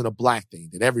 that it wasn't a Black thing,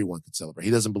 that everyone could celebrate.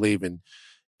 He doesn't believe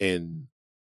in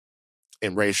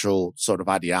racial sort of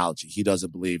ideology. He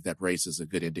doesn't believe that race is a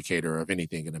good indicator of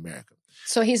anything in America.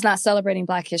 So he's not celebrating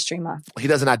Black History Month. He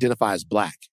doesn't identify as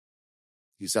Black.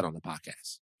 He said on the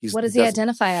podcast. What does he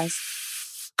identify as?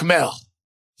 Kamel.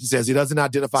 He says he doesn't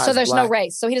identify as Black. So there's no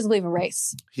race. So he doesn't believe in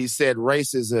race. He said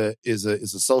race is a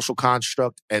social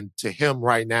construct, and to him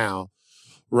right now,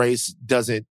 race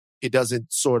doesn't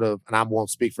sort of, and I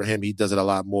won't speak for him, he does it a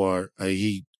lot more,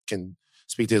 he can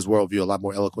speak to his worldview a lot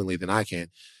more eloquently than I can.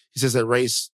 He says that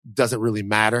race doesn't really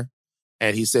matter,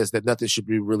 and he says that nothing should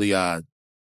be really,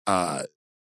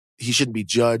 he shouldn't be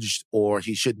judged or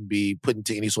he shouldn't be put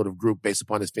into any sort of group based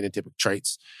upon his phenotypic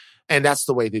traits. And that's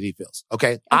the way that he feels.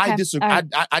 Okay. I disagree. Right.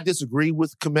 I disagree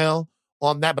with Kamel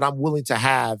on that, but I'm willing to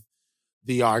have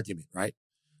the argument, right?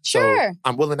 Sure. So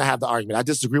I'm willing to have the argument. I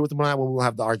disagree with him, but I'm willing to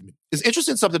have the argument. It's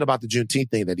interesting something about the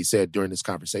Juneteenth thing that he said during this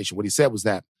conversation. What he said was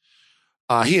that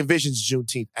he envisions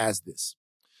Juneteenth as this.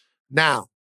 Now,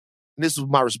 this is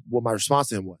what my response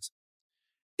to him was.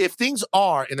 If things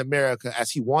are in America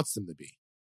as he wants them to be,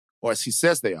 or as he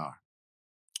says they are,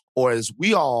 or as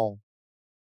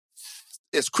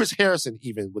Chris Harrison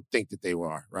even would think that they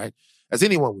are, right? As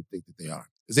anyone would think that they are,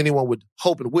 as anyone would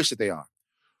hope and wish that they are.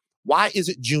 Why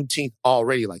isn't Juneteenth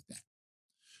already like that?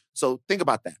 So think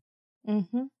about that.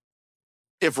 Mm-hmm.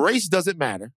 If race doesn't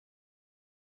matter,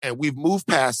 and we've moved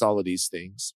past all of these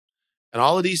things, and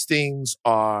all of these things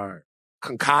are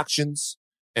concoctions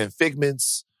and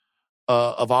figments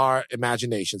of our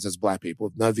imaginations as Black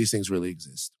people, none of these things really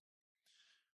exist.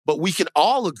 But we can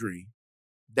all agree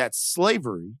that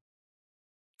slavery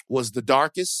was the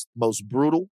darkest, most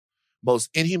brutal, most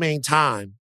inhumane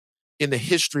time in the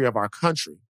history of our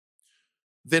country.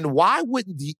 Then why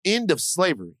wouldn't the end of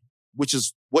slavery, which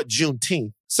is what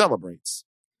Juneteenth celebrates,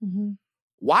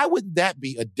 why wouldn't that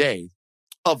be a day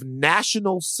of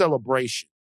national celebration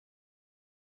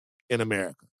in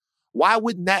America? Why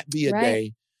wouldn't that be a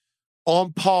day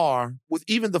on par with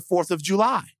even the 4th of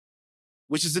July,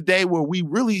 which is a day where we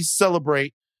really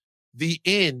celebrate the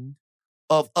end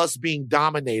of us being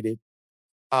dominated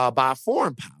by a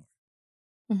foreign power?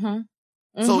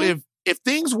 Mm-hmm. So if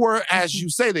things were as you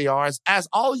say they are, as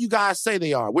all you guys say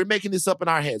they are, we're making this up in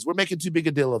our heads, we're making too big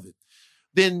a deal of it,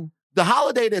 then the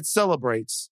holiday that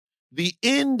celebrates the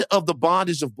end of the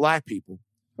bondage of Black people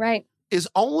is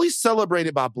only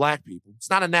celebrated by Black people. It's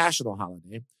not a national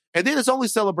holiday. And then it's only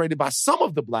celebrated by some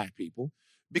of the Black people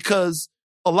because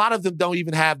a lot of them don't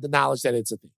even have the knowledge that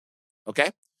it's a thing.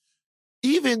 Okay?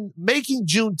 Even making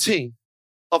Juneteenth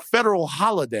a federal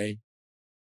holiday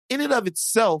in and of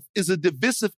itself is a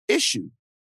divisive issue.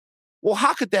 Well,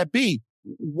 how could that be?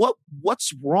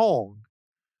 What's wrong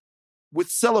with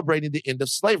celebrating the end of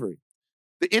slavery?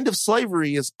 The end of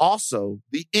slavery is also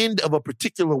the end of a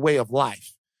particular way of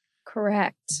life.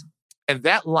 Correct. And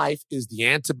that life is the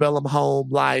antebellum home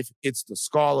life. It's the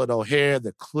Scarlett O'Hara,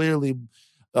 the clearly,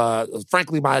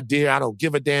 frankly, my dear, I don't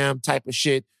give a damn type of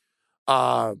shit.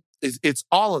 It's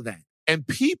all of that. And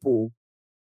people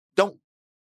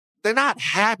they're not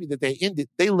happy that they ended.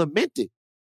 They lament it.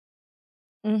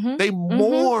 Mm-hmm. They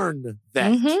mourn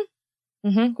that. Mm-hmm.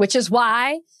 Mm-hmm. Which is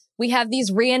why we have these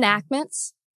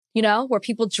reenactments, where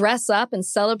people dress up and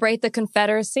celebrate the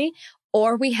Confederacy,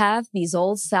 or we have these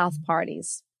Old South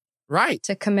parties. Right.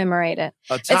 To commemorate it.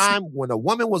 A time when a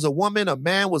woman was a woman, a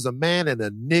man was a man, and a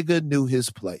nigga knew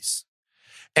his place.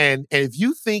 And if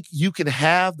you think you can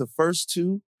have the first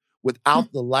two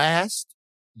without the last,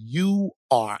 you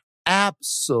are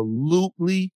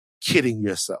absolutely kidding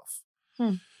yourself.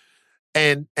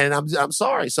 And I'm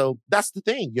sorry. So that's the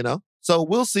thing, So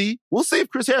we'll see. We'll see if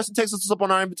Chris Harrison takes us up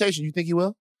on our invitation. You think he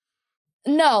will?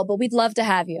 No, but we'd love to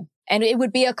have you. And it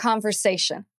would be a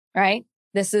conversation, right?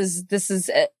 This is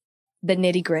the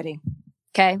nitty gritty.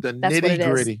 Okay? That's what it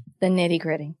is. The nitty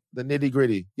gritty. The nitty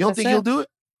gritty. You don't think he'll do it?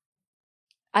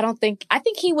 I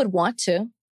think he would want to.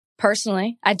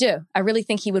 Personally, I do. I really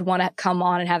think he would want to come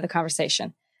on and have the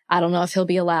conversation. I don't know if he'll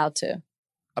be allowed to.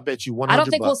 I bet you $100. I don't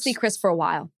think we'll see Chris for a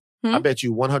while. I bet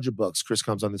you $100 Chris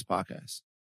comes on this podcast.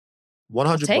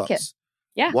 $100. Take it.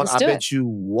 Yeah, let's do it. I bet you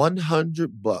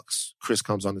 $100 Chris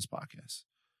comes on this podcast.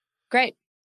 Great.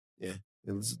 Yeah.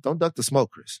 Don't duck the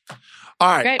smoke, Chris. All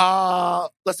right. Great.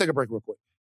 Let's take a break real quick.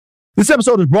 This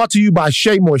episode is brought to you by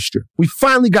Shea Moisture. We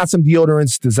finally got some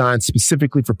deodorants designed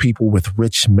specifically for people with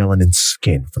rich melanin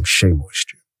skin from Shea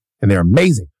Moisture. And they're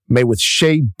amazing. Made with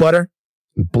shea butter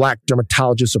and Black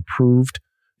dermatologist approved.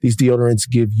 These deodorants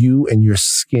give you and your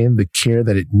skin the care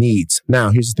that it needs. Now,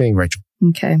 here's the thing, Rachel.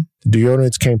 Okay. The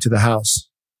deodorants came to the house.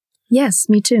 Yes,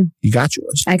 me too. You got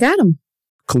yours. I got them.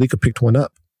 Kalika picked one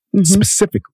up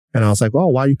specifically. And I was like, oh,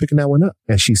 why are you picking that one up?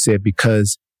 And she said,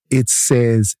 because it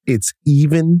says it's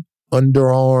even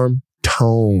underarm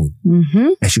tone.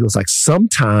 And she goes like,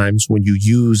 sometimes when you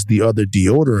use the other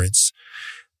deodorants,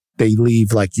 they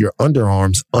leave like your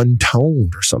underarms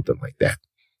untoned or something like that.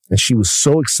 And she was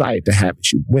so excited to have it.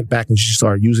 She went back and she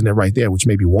started using it right there, which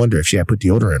made me wonder if she had put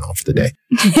deodorant on for the day.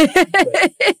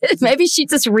 Maybe she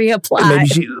just reapplied.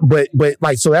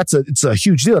 So it's a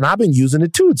huge deal. And I've been using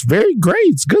it too. It's very great.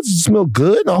 It's good. It smells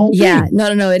good. The whole thing.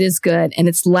 No. It is good. And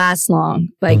it's lasts long.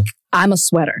 Like I'm a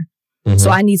sweater. So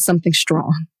I need something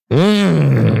strong.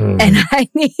 And I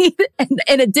need,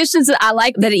 in addition to, I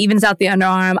like that it evens out the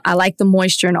underarm. I like the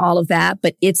moisture and all of that,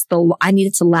 but I need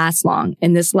it to last long.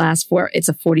 And this lasts it's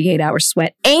a 48-hour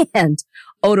sweat and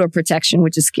odor protection,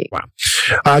 which is key. Wow.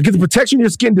 Get the protection your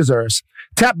skin deserves.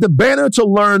 Tap the banner to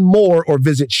learn more or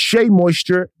visit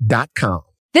SheaMoisture.com.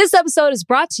 This episode is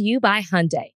brought to you by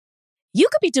Hyundai. You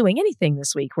could be doing anything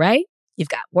this week, right? You've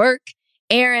got work,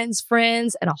 errands,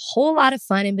 friends, and a whole lot of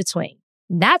fun in between.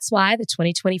 That's why the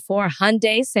 2024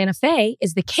 Hyundai Santa Fe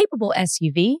is the capable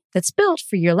SUV that's built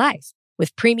for your life.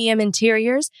 With premium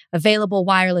interiors, available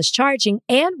wireless charging,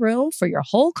 and room for your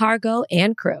whole cargo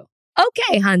and crew.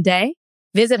 Okay, Hyundai.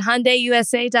 Visit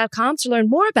HyundaiUSA.com to learn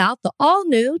more about the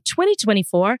all-new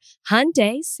 2024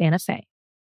 Hyundai Santa Fe.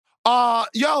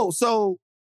 So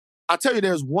I'll tell you,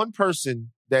 there's one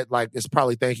person that is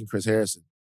probably thanking Chris Harrison.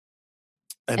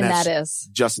 And that is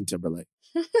Justin Timberlake.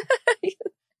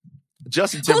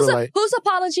 Justin Timberlake. Whose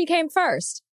apology came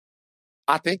first?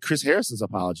 I think Chris Harrison's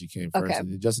apology came first. Okay.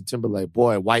 And then Justin Timberlake,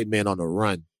 boy, white men on the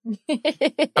run.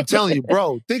 I'm telling you,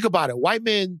 bro, think about it. White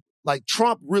men, like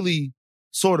Trump really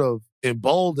sort of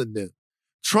emboldened them.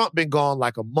 Trump been gone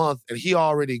like a month and he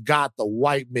already got the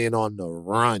white men on the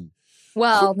run.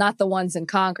 Well, not the ones in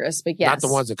Congress, but yes. Not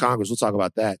the ones in Congress. We'll talk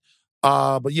about that.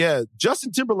 But yeah,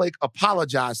 Justin Timberlake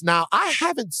apologized. Now, I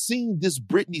haven't seen this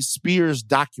Britney Spears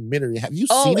documentary. Have you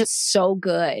seen it? Oh, it's so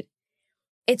good.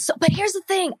 But here's the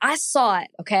thing. I saw it,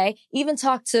 okay? Even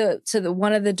talked to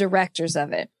one of the directors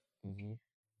of it.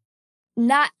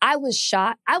 I was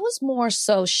shocked. I was more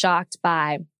so shocked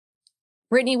by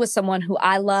Britney was someone who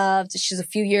I loved. She's a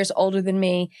few years older than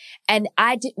me. And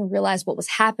I didn't realize what was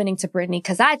happening to Britney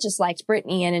because I just liked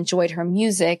Britney and enjoyed her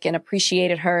music and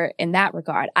appreciated her in that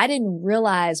regard. I didn't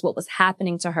realize what was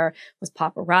happening to her with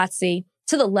paparazzi,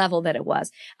 to the level that it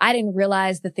was. I didn't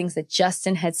realize the things that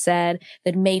Justin had said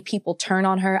that made people turn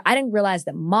on her. I didn't realize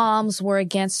that moms were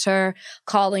against her,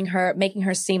 calling her, making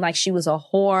her seem like she was a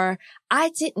whore. I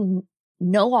didn't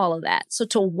know all of that. So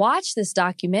to watch this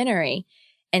documentary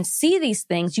and see these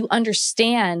things, you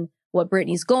understand what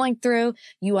Britney's going through.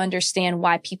 You understand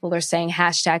why people are saying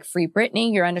hashtag free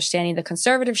Britney. You're understanding the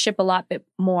conservatorship a lot bit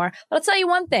more. But I'll tell you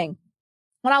one thing.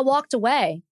 When I walked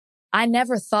away, I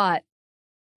never thought,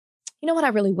 you know what I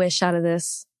really wish out of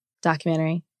this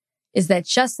documentary is that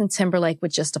Justin Timberlake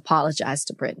would just apologize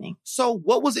to Britney. So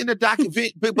what was in the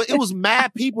documentary? but it was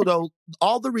mad people though.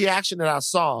 All the reaction that I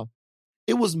saw,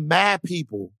 it was mad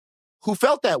people who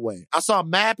felt that way. I saw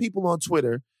mad people on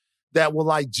Twitter that were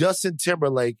like, Justin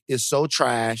Timberlake is so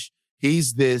trash.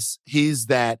 He's this, he's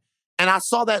that. And I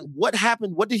saw that. What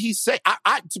happened? What did he say?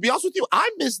 I to be honest with you, I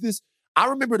missed this. I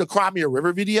remember the Cry Me a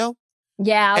River video.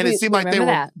 Yeah. And it seemed like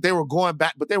they were going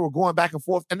back, but they were going back and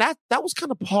forth. And that was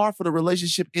kind of par for the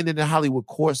relationship ending in Hollywood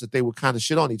course, that they would kind of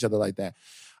shit on each other like that.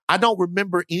 I don't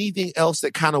remember anything else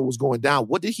that kind of was going down.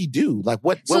 What did he do? Like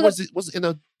what was it? Was in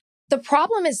a... The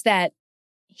problem is that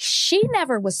she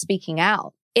never was speaking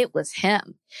out. It was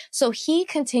him. So he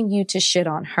continued to shit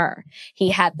on her.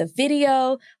 He had the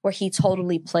video where he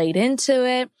totally played into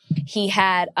it. He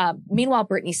had, meanwhile,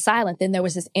 Britney's silent. Then there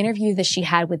was this interview that she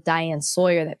had with Diane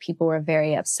Sawyer that people were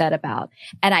very upset about.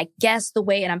 And I guess the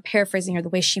way, and I'm paraphrasing her, the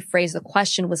way she phrased the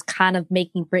question was kind of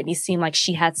making Britney seem like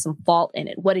she had some fault in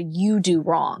it. What did you do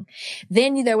wrong?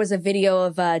 Then there was a video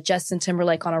of Justin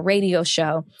Timberlake on a radio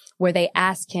show where they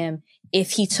asked him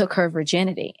if he took her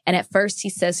virginity. And at first he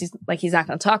says he's not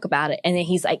going to talk about it. And then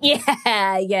he's like,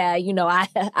 yeah, you know, I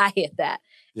hit that.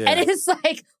 Yeah. And it's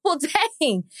like, well,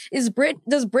 dang, does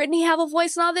Britney have a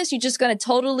voice in all this? You're just going to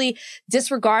totally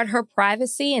disregard her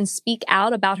privacy and speak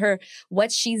out about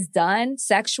what she's done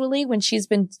sexually when she's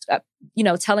been,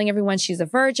 telling everyone she's a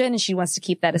virgin and she wants to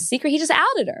keep that a secret. He just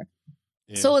outed her.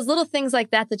 Yeah. So it was little things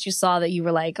like that you saw that you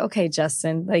were like, okay,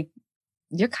 Justin, like,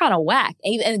 you're kind of whack.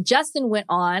 And Justin went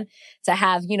on to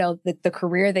have, the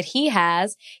career that he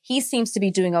has. He seems to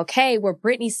be doing okay, where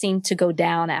Britney seemed to go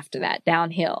down after that,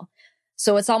 downhill.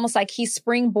 So it's almost like he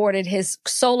springboarded his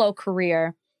solo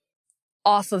career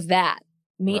off of that.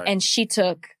 Right. And she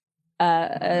took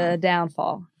a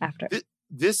downfall after.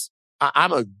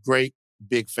 I'm a great,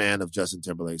 big fan of Justin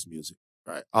Timberlake's music.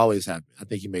 Right. Always have been. I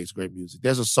think he makes great music.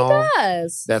 There's a song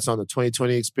that's on the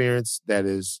 2020 Experience that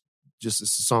is it's a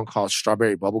song called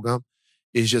Strawberry Bubblegum.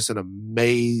 It's just an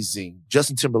amazing,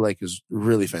 Justin Timberlake is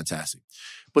really fantastic.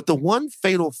 But the one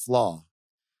fatal flaw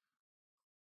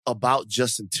about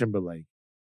Justin Timberlake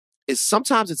is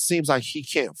sometimes it seems like he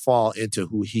can't fall into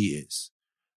who he is,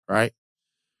 right?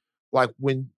 Like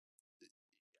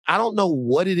I don't know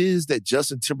what it is that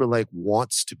Justin Timberlake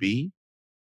wants to be,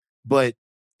 but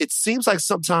it seems like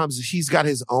sometimes he's got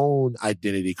his own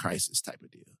identity crisis type of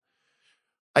deal.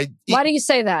 Why do you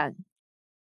say that?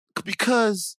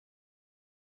 Because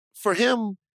for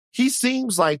him, he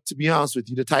seems like, to be honest with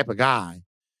you, the type of guy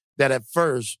that at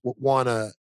first would want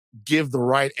to give the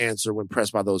right answer when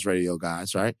pressed by those radio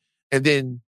guys, right? And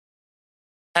then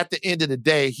at the end of the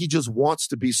day, he just wants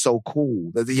to be so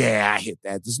cool that, yeah, I hit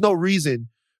that. There's no reason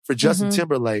for Justin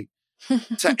Timberlake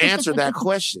to answer that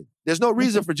question. There's no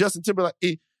reason for Justin Timberlake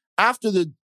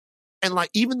and like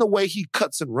even the way he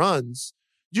cuts and runs.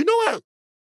 You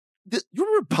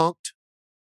remember Punk'd?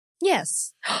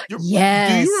 Yes.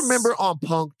 Yes. Do you remember on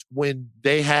Punk'd when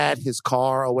they had his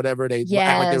car or whatever? They acted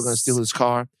like they were going to steal his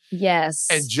car. Yes.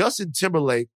 And Justin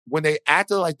Timberlake, when they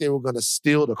acted like they were going to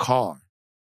steal the car,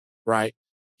 right?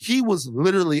 He was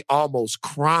literally almost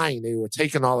crying. They were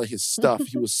taking all of his stuff.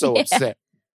 He was so upset,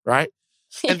 right?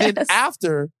 And then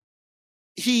after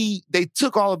they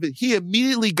took all of it, he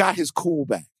immediately got his cool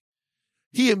back.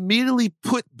 He immediately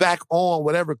put back on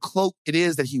whatever cloak it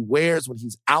is that he wears when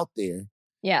he's out there.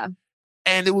 Yeah.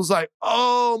 And it was like,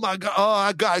 oh my God,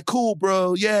 I got it. Cool,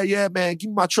 bro. Yeah, man. Give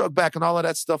me my truck back and all of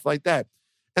that stuff like that.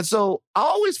 And so I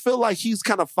always feel like he's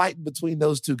kind of fighting between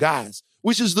those two guys,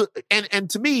 which is and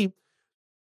to me,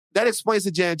 that explains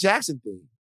the Janet Jackson thing.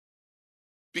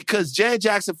 Because Janet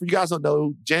Jackson, for you guys don't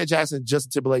know, Janet Jackson and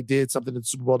Justin Timberlake did something in the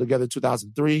Super Bowl together in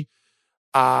 2003.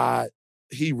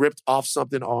 He ripped off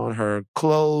something on her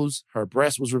clothes. Her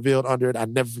breast was revealed under it. I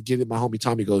never forget it. My homie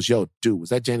Tommy goes, yo, dude, was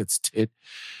that Janet's tit?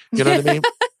 You know what I mean?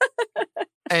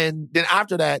 And then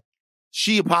after that,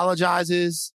 she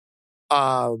apologizes.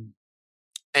 And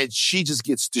she just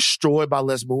gets destroyed by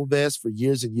Les Moonves for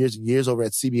years and years and years over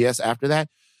at CBS after that.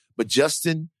 But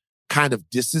Justin kind of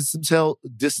distanced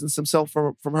himself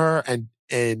from her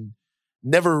and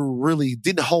never really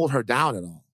didn't hold her down at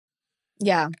all.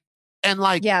 Yeah. And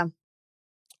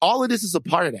all of this is a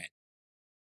part of that.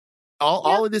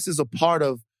 All of this is a part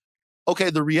of,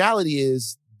 okay, the reality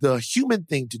is the human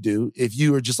thing to do, if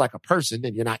you are just like a person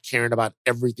and you're not caring about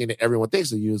everything that everyone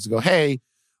thinks of you, is to go, hey,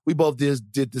 we both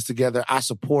did this together. I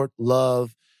support,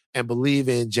 love, and believe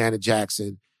in Janet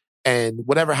Jackson. And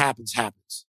whatever happens,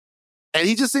 happens. And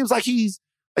he just seems like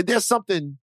there's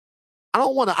something, I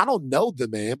don't know the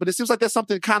man, but it seems like there's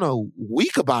something kind of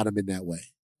weak about him in that way.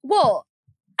 Well,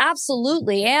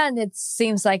 absolutely. And it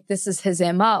seems like this is his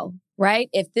MO, right?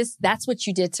 If that's what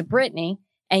you did to Britney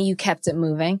and you kept it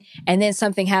moving, and then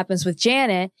something happens with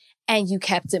Janet and you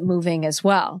kept it moving as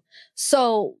well.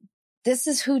 So this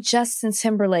is who Justin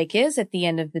Timberlake is at the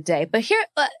end of the day. But here,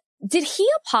 did he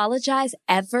apologize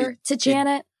ever to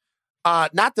Janet?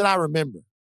 Not that I remember,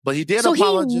 but he did so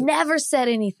apologize. So he never said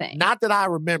anything. Not that I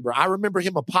remember. I remember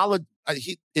him apologize.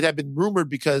 It had been rumored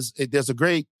because there's a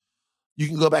great, you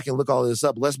can go back and look all of this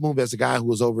up. Les Moonves, the guy who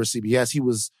was over at CBS, he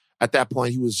was, at that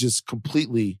point, he was just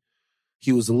completely,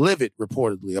 he was livid,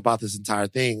 reportedly, about this entire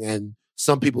thing. And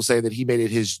some people say that he made it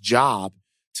his job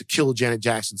to kill Janet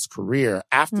Jackson's career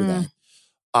after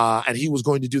that. And he was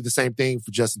going to do the same thing for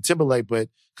Justin Timberlake, but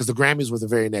because the Grammys were the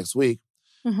very next week.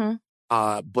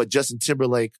 Mm-hmm. But Justin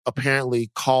Timberlake apparently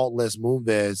called Les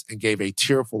Moonves and gave a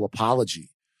tearful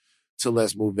apology to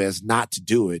Les Moonves not to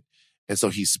do it. And so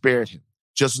he spared him.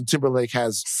 Justin Timberlake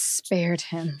has spared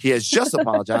him. He has just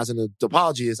apologized. And the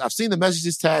apology is, I've seen the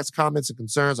messages, tags, comments, and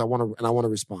concerns. I want to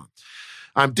respond.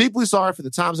 I'm deeply sorry for the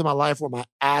times in my life where my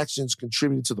actions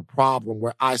contributed to the problem,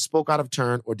 where I spoke out of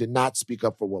turn or did not speak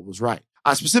up for what was right.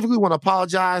 I specifically want to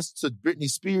apologize to Britney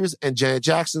Spears and Janet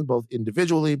Jackson, both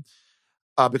individually,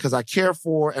 because I care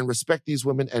for and respect these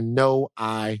women and know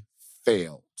I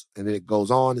failed. And then it goes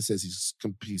on. It says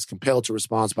he's compelled to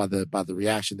respond by the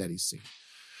reaction that he's seen.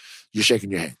 You're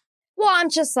shaking your head. Well, I'm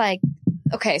just like,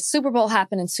 okay, Super Bowl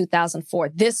happened in 2004.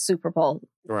 This Super Bowl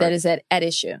that is at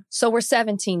issue. So we're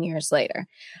 17 years later.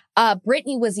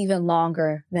 Britney was even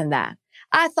longer than that.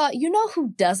 I thought, you know who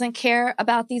doesn't care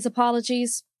about these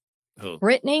apologies? Who?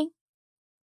 Britney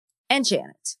and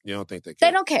Janet. You don't think they care?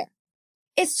 They don't care.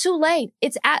 It's too late.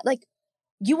 It's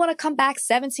you want to come back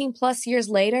 17 plus years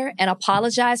later and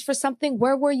apologize for something?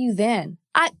 Where were you then?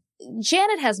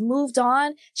 Janet has moved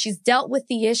on. She's dealt with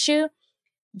the issue.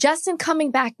 Justin coming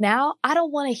back now, I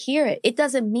don't want to hear it. It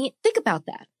doesn't mean, think about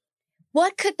that.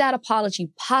 What could that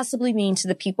apology possibly mean to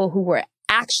the people who were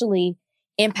actually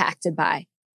impacted by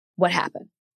what happened?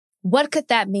 What could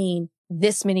that mean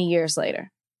this many years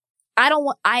later? I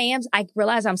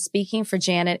realize I'm speaking for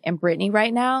Janet and Britney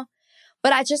right now,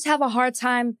 but I just have a hard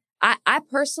time. I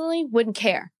personally wouldn't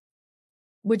care.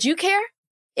 Would you care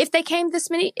if they came this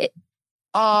many?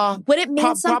 Would it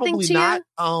mean something to not.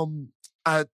 you?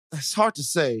 It's hard to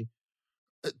say.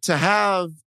 To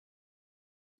have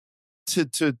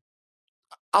to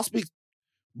I'll speak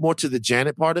more to the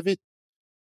Janet part of it.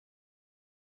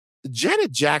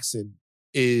 Janet Jackson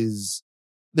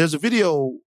there's a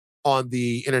video on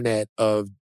the internet of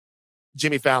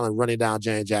Jimmy Fallon running down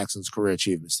Janet Jackson's career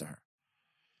achievements to her.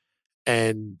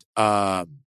 And like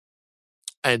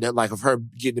of her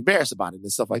getting embarrassed about it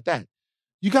and stuff like that.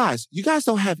 You guys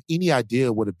don't have any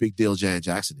idea what a big deal Janet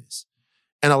Jackson is.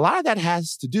 And a lot of that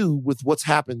has to do with what's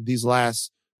happened these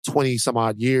last 20 some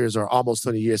odd years or almost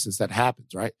 20 years since that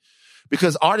happens, right?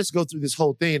 Because artists go through this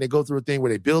whole thing. They go through a thing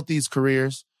where they build these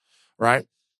careers, right?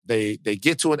 They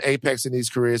get to an apex in these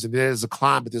careers and then there's a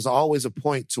climb, but there's always a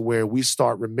point to where we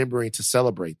start remembering to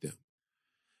celebrate them.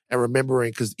 And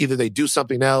remembering, because either they do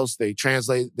something else, they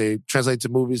translate to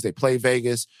movies, they play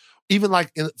Vegas, even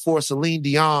like for Celine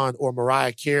Dion or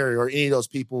Mariah Carey or any of those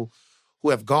people who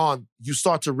have gone, you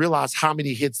start to realize how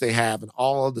many hits they have and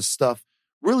all of the stuff.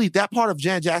 Really, that part of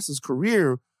Janet Jackson's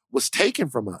career was taken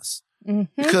from us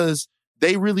because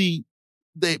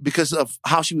because of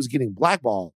how she was getting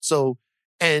blackballed. So,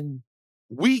 and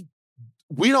we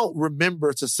don't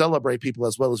remember to celebrate people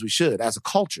as well as we should as a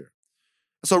culture.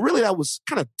 So really that was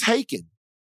kind of taken.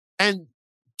 And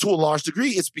to a large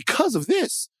degree, it's because of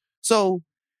this. So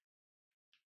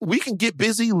we can get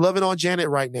busy loving on Janet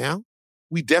right now.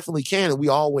 We definitely can, and we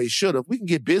always should have. We can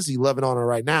get busy loving on her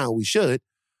right now, and we should,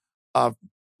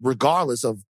 regardless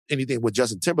of anything with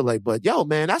Justin Timberlake. But yo,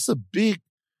 man, that's a big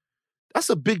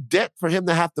debt for him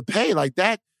to have to pay like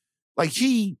that.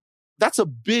 That's a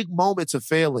big moment to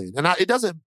fail in. And it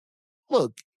doesn't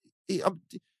look,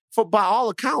 by all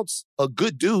accounts, a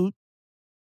good dude.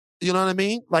 You know what I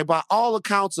mean? Like by all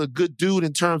accounts, a good dude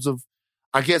in terms of,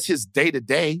 I guess, his day to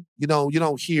day. You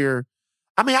don't hear.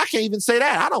 I mean, I can't even say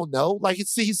that. I don't know. Like he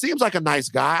seems like a nice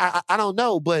guy. I don't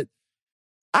know, but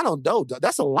I don't know.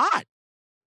 That's a lot.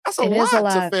 That's a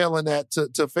lot to fail in that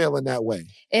to fail in that way.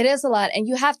 It is a lot. And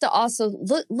you have to also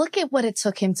look at what it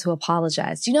took him to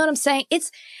apologize. Do you know what I'm saying?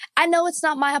 I know it's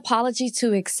not my apology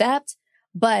to accept,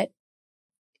 but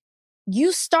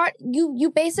you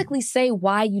basically say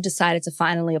why you decided to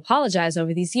finally apologize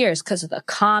over these years because of the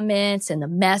comments and the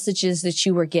messages that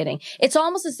you were getting. It's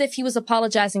almost as if he was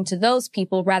apologizing to those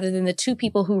people rather than the two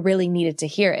people who really needed to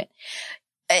hear it.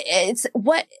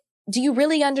 Do you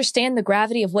really understand the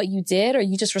gravity of what you did? Or are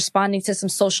you just responding to some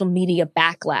social media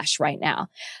backlash right now?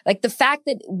 Like the fact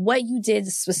that what you did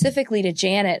specifically to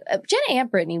Janet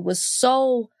and Brittany was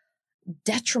so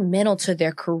detrimental to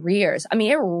their careers. I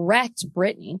mean, it wrecked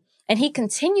Brittany. And he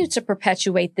continued to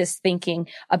perpetuate this thinking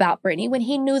about Brittany when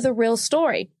he knew the real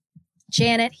story.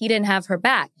 Janet, he didn't have her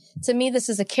back. To me, this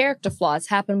is a character flaw. It's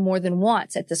happened more than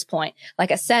once at this point.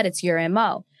 Like I said, it's your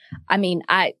MO. I mean,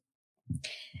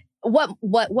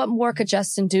 what more could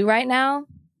Justin do right now?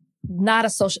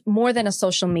 More than a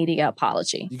social media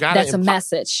apology. That's a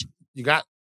message. You got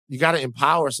to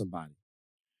empower somebody.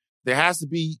 There has to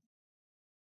be,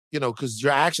 because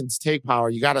your actions take power.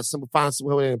 You got to find some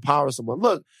way to empower someone.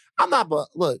 Look, I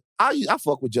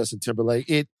fuck with Justin Timberlake.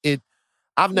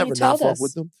 I've never not fucked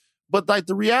with him. But like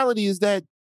the reality is that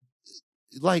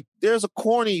like there's a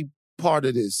corny part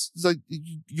of this. It's like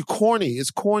you're corny.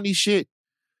 It's corny shit.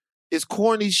 It's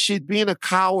corny shit. Being a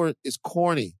coward is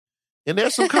corny. And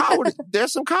there's some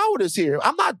cowardice here.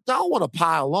 I don't want to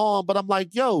pile on, but I'm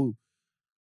like, yo,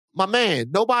 my man,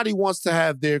 nobody wants to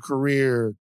have their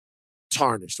career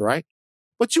tarnished, right?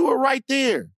 But you were right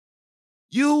there.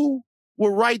 You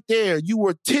were right there. You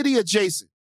were titty adjacent.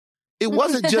 It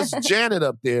wasn't just Janet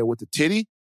up there with the titty.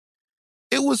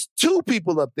 It was two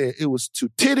people up there. It was two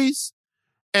titties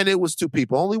and it was two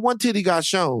people. Only one titty got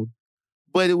shown,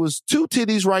 but it was two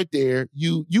titties right there.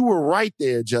 You were right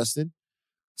there, Justin.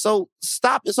 So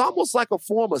stop. It's almost like a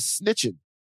form of snitching.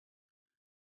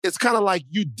 It's kind of like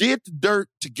you did the dirt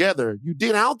together. You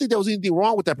did. I don't think there was anything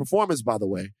wrong with that performance, by the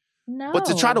way. No. But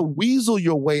to try to weasel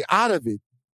your way out of it,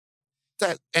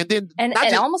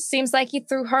 it almost seems like he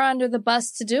threw her under the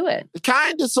bus to do it.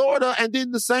 Kind of, sort of. And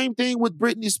then the same thing with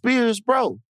Britney Spears,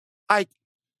 bro. Like,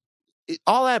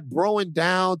 all that broing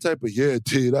down type of, yeah,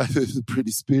 dude, Britney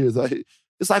Spears.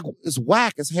 It's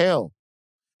whack as hell.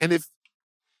 And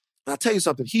I'll tell you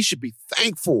something, he should be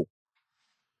thankful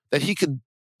that he can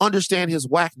understand his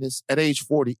whackness at age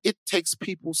 40. It takes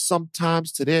people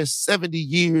sometimes to their 70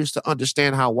 years to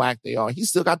understand how whack they are. He's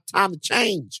still got time to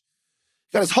change.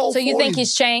 Got his whole. So you think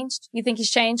he's changed? You think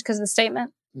he's changed because of the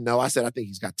statement? No, I said I think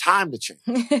he's got time to change.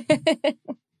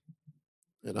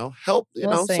 Help. See.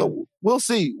 So we'll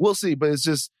see. We'll see. But it's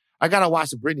just I gotta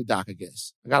watch the Britney doc. I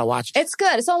guess I gotta watch it. It's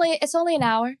good. It's only an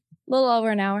hour, a little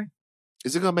over an hour.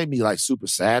 Is it gonna make me like super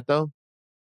sad though?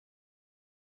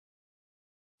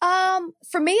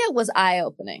 For me, it was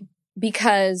eye-opening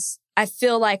because I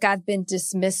feel like I've been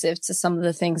dismissive to some of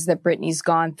the things that Britney's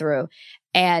gone through,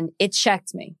 and it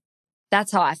checked me.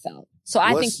 That's how I felt. So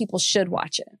I think people should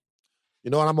watch it.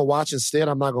 You know what I'm going to watch instead?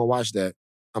 I'm not going to watch that.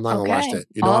 I'm not going to watch that.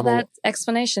 All that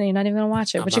explanation, you're not even going to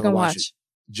watch it. What you going to watch?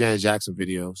 Janet Jackson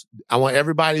videos. I want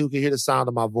everybody who can hear the sound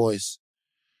of my voice.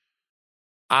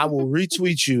 I will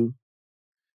retweet you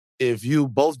if you,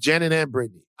 both Janet and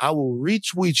Britney, I will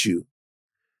retweet you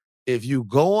if you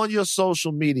go on your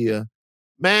social media.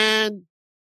 Man,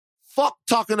 fuck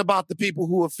talking about the people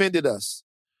who offended us.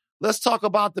 Let's talk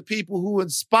about the people who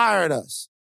inspired us.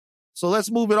 So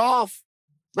let's move it off.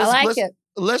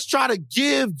 Let's try to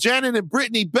give Janet and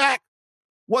Britney back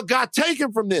what got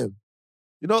taken from them.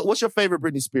 You know, what's your favorite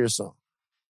Britney Spears song?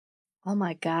 Oh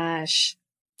my gosh.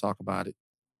 Talk about it.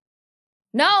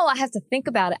 No, I have to think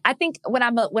about it. I think when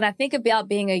I think about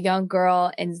being a young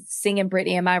girl and singing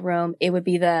Britney in my room, it would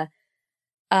be the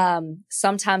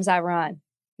Sometimes I Run.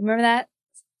 Remember that?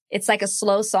 It's like a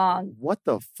slow song. What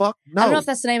the fuck? No. I don't know if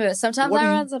that's the name of it. Sometimes I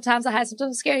run, sometimes I hide, sometimes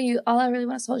I'm scared of you. All I really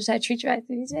want is to hold you tight, treat you right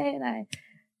through the day, and I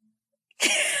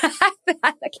can't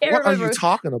remember. What are you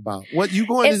talking about? What you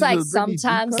going? It's like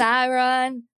sometimes I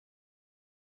run,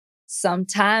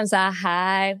 sometimes I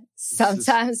hide,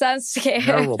 sometimes I'm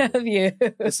scared of you.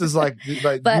 This is like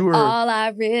but all I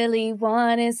really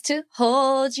want is to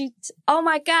hold you. Oh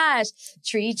my gosh,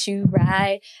 treat you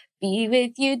right. Be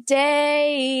with you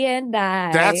day and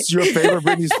night. That's your favorite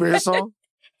Britney Spears song?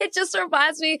 It just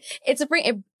reminds me.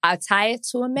 I tie it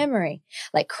to a memory,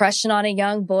 like crushing on a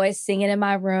young boy, singing in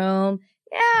my room.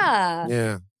 Yeah.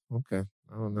 Yeah. Okay.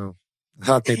 I don't know.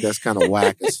 I think that's kind of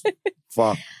whack as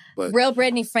fuck. But real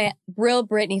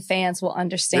Britney fans will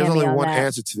understand. There's only me on one that.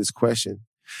 answer to this question.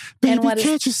 Baby,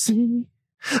 can't you see?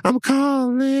 I'm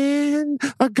calling.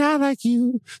 A guy like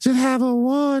you should have a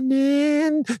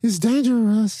warning. It's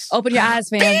dangerous. Open your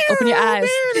eyes, man. Open your eyes.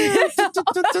 And a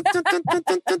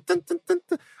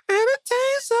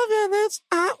taste of your lips.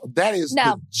 That is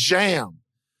No. the jam.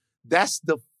 That's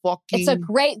the fucking It's a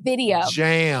great video.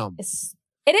 jam. It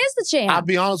is the jam. I'll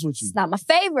be honest with you. It's not my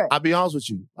favorite. I'll be honest with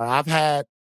you. I've had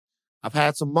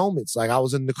some moments. Like I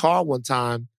was in the car one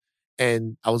time,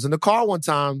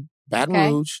 Baton Okay.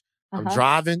 Rouge. I'm Uh-huh.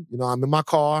 driving, I'm in my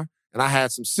car, and I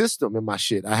had some system in my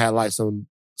shit. I had like some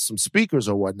speakers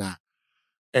or whatnot.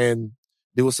 And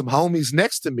there was some homies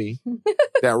next to me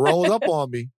that rolled up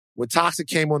on me when Toxic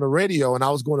came on the radio, and I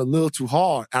was going a little too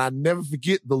hard. And I never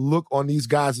forget the look on these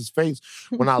guys' face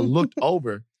when I looked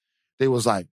over. They was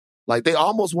like they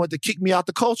almost wanted to kick me out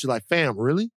the culture. Like, fam,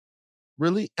 really?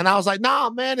 Really? And I was like, nah,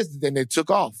 man. Then they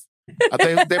took off.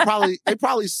 They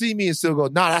probably see me and still go,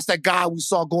 nah, that's that guy we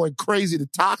saw going crazy to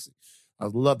Toxic. I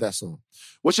love that song.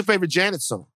 What's your favorite Janet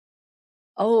song?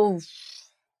 Oh,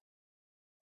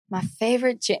 my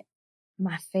favorite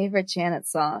Janet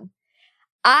song.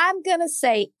 I'm gonna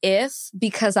say "If"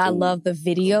 because I love the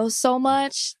video so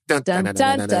much. Dun, dun, dun,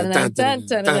 dun, dun, dun, dun,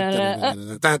 dun,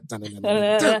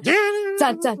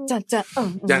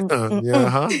 dun,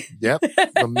 dun. Yep.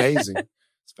 Amazing.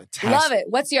 It's fantastic. Love it.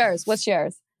 What's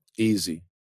yours? Easy.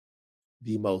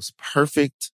 The most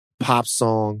perfect pop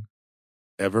song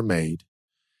ever made.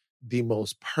 The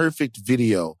most perfect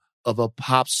video of a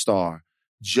pop star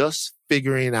just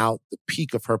figuring out the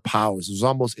peak of her powers. It was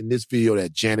almost in this video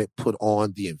that Janet put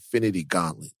on the Infinity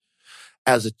Gauntlet.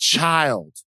 As a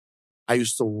child, I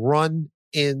used to run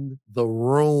in the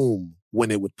room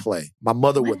when it would play. My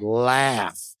mother would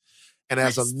laugh. And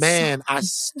as a man, I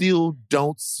still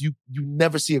don't, you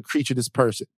never see a creature this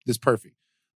perfect.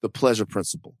 The Pleasure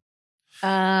Principle.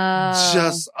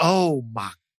 Oh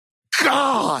my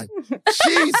God.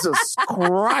 Jesus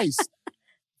Christ.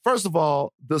 First of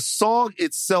all, the song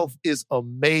itself is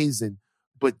amazing,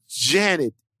 but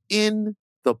Janet in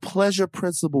the Pleasure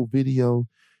Principle video,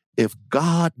 if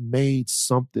God made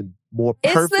something more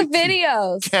perfect, it's the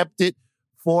videos. He kept it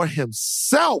for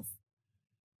himself.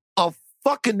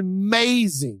 Fucking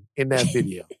amazing in that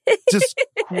video. Just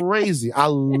crazy. I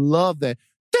love that.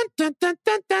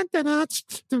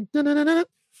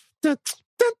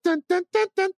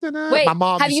 Wait, my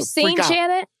mom have you used to freak seen out.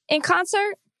 Janet in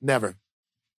concert? Never.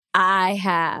 I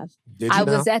have. Did you I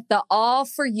now? was at the All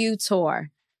For You tour.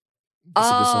 That's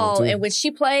a good song, too. And when she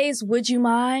plays Would You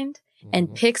Mind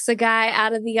and picks a guy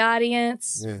out of the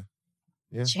audience.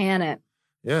 Yeah. Janet.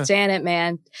 Yeah. Janet,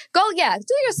 man.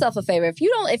 Do yourself a favor. If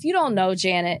you don't know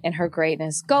Janet and her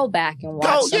greatness, go back and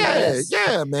watch some of this.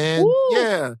 Yeah, man. Woo.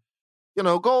 Yeah.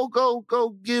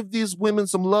 Go give these women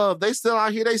some love. They still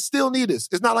out here. They still need us.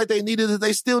 It's not like they needed it.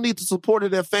 They still need the support of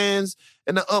their fans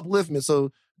and the upliftment.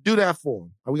 So do that for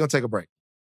them. Are we going to take a break?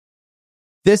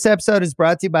 This episode is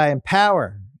brought to you by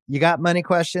Empower. You got money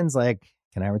questions like,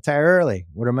 can I retire early?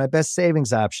 What are my best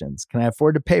savings options? Can I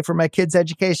afford to pay for my kids'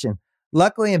 education?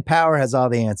 Luckily, Empower has all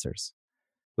the answers.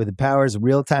 With Empower's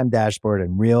real-time dashboard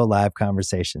and real live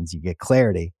conversations, you get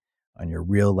clarity on your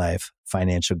real life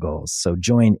financial goals. So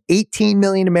join 18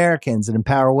 million Americans and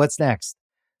empower what's next.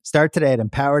 Start today at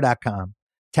empower.com.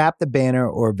 Tap the banner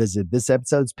or visit this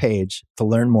episode's page to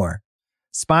learn more.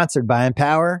 Sponsored by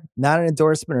Empower, not an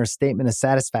endorsement or a statement of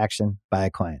satisfaction by a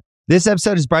client. This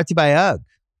episode is brought to you by UGG.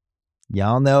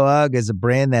 Y'all know UGG is a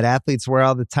brand that athletes wear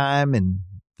all the time in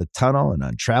the tunnel and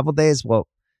on travel days. Well,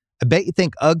 I bet you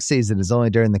think UGG season is only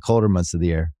during the colder months of the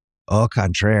year. Au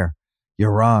contraire,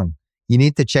 you're wrong. You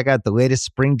need to check out the latest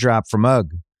spring drop from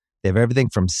UGG. They have everything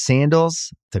from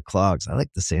sandals to clogs. I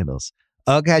like the sandals.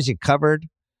 UGG has you covered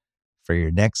for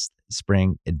your next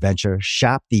spring adventure.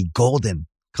 Shop the Golden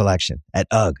Collection at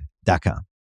UGG.com.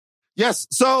 Yes.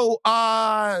 So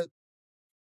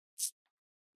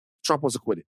Trump was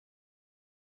acquitted.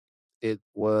 It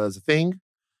was a thing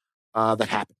that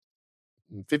happened.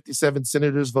 57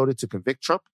 senators voted to convict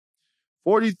Trump.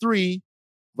 43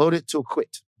 voted to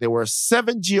acquit. There were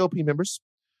 7 GOP members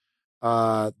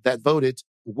that voted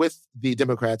with the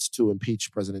Democrats to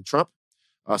impeach President Trump.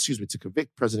 To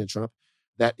convict President Trump.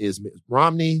 That is Mitt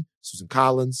Romney, Susan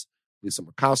Collins, Lisa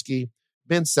Murkowski,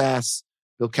 Ben Sasse,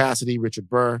 Bill Cassidy, Richard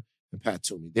Burr, and Pat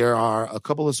Toomey. There are a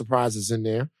couple of surprises in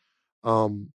there.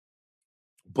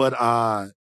 But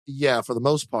for the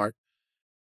most part,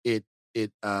 it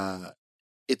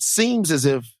seems as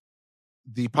if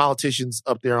the politicians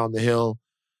up there on the Hill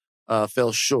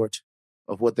fell short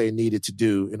of what they needed to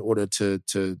do in order to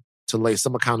lay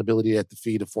some accountability at the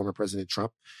feet of former President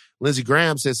Trump. Lindsey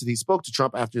Graham says that he spoke to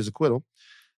Trump after his acquittal,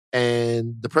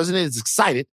 and the president is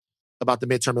excited about the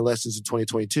midterm elections in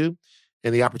 2022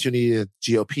 and the opportunity that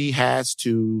GOP has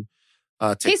to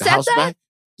take the House back.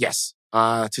 Yes,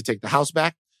 to take the House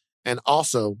back and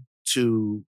also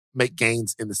to make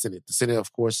gains in the Senate. The Senate,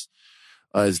 of course,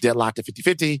 is deadlocked at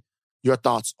 50-50. Your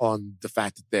thoughts on the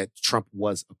fact that Trump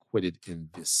was acquitted in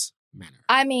this manner?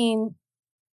 I mean,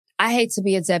 I hate to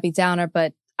be a Debbie Downer,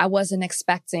 but I wasn't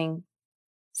expecting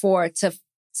to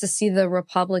see the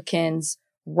Republicans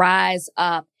rise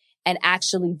up and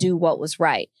actually do what was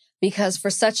right. Because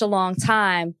for such a long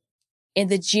time in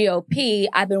the GOP,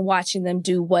 I've been watching them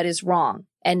do what is wrong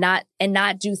and not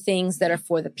do things that are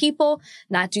for the people,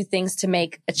 not do things to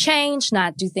make a change,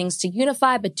 not do things to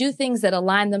unify, but do things that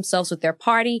align themselves with their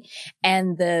party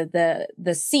and the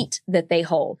seat that they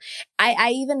hold.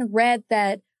 I even read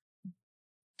that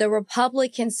the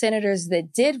Republican senators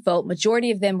that did vote, majority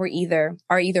of them are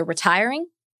either retiring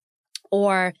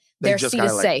or their seat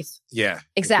is safe. Yeah.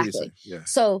 Exactly. Yeah.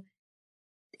 So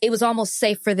it was almost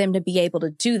safe for them to be able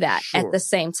to do that at the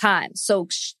same time. So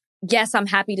yes, I'm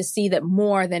happy to see that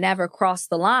more than ever crossed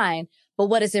the line, but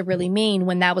what does it really mean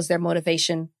when that was their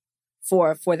motivation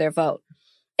for their vote?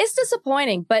 It's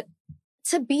disappointing, but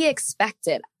to be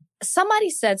expected. Somebody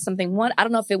said something, I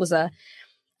don't know if it was I'm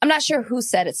not sure who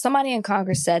said it. Somebody in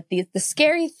Congress said the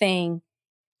scary thing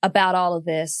about all of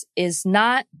this is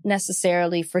not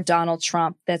necessarily for Donald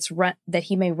Trump that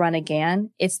he may run again.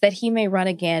 It's that he may run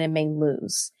again and may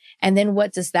lose. And then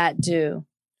what does that do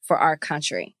for our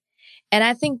country? And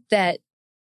I think that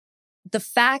the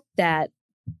fact that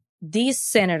these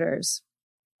senators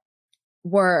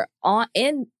were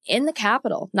in the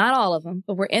Capitol, not all of them,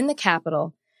 but were in the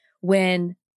Capitol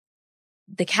when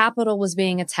the Capitol was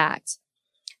being attacked.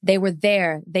 They were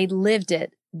there. They lived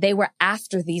it. They were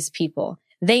after these people.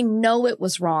 They know it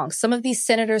was wrong. Some of these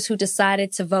senators who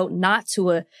decided to vote not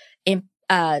to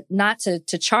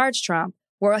charge Trump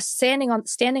were standing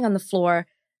on the floor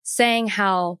saying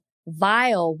how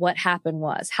vile what happened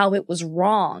was, how it was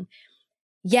wrong.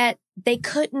 Yet they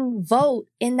couldn't vote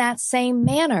in that same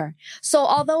manner. So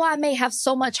although I may have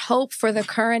so much hope for the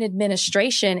current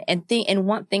administration and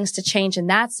want things to change in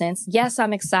that sense, yes,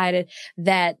 I'm excited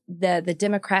that the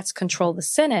Democrats control the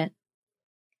Senate.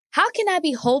 How can I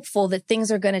be hopeful that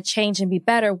things are going to change and be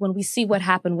better when we see what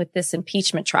happened with this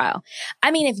impeachment trial?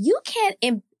 I mean, if you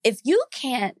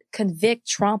can't convict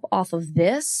Trump off of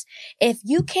this, if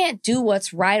you can't do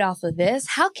what's right off of this,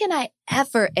 how can I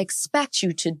ever expect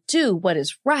you to do what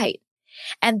is right?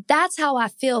 And that's how I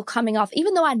feel coming off.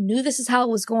 Even though I knew this is how it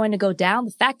was going to go down,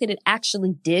 the fact that it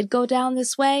actually did go down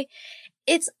this way,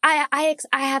 I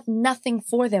have nothing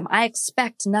for them. I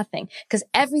expect nothing because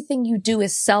everything you do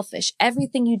is selfish.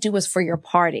 Everything you do is for your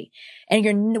party, and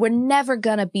we're never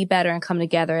gonna be better and come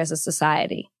together as a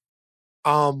society.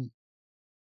 What's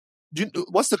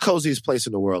the coziest place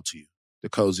in the world to you? The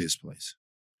coziest place.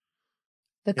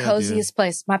 The coziest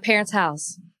place. My parents'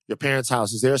 house. Your parents'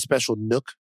 house. Is there a special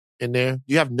nook in there? Do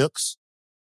you have nooks?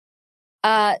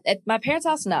 At my parents'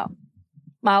 house, no.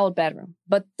 My old bedroom,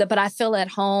 but I feel at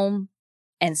home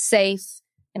and safe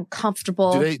and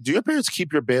comfortable. Do your parents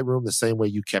keep your bedroom the same way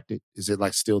you kept it? Is it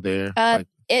like still there?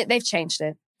 They've changed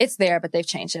it. It's there, but they've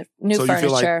changed it. New so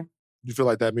furniture. You feel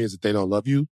like that means that they don't love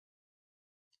you?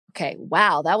 Okay.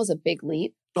 Wow. That was a big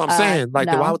leap. No, I'm saying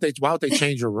no. why would they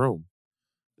change your room?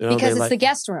 You know, because it's the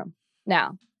guest room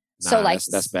now. So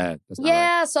that's bad. That's not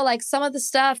right. So like some of the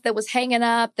stuff that was hanging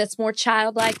up that's more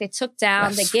childlike, they took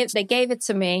down. They gave it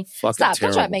to me. Stop! Terrible.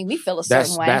 Don't try to make me feel a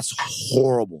certain way. That's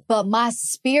horrible. But my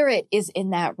spirit is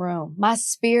in that room. My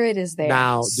spirit is there.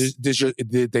 Now,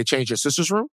 did they change your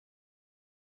sister's room?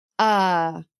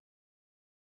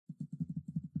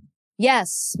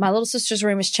 Yes, my little sister's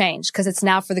room has changed because it's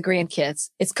now for the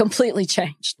grandkids. It's completely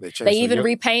changed. They even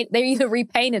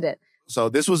repainted it. So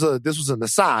this was an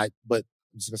aside, but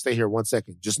I'm just going to stay here 1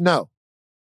 second. Just know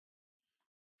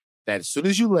that as soon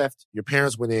as you left, your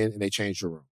parents went in and they changed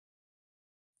your room.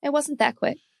 It wasn't that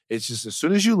quick. It's just as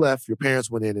soon as you left, your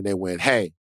parents went in and they went,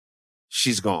 hey,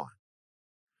 she's gone.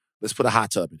 Let's put a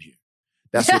hot tub in here.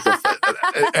 That's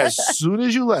what as soon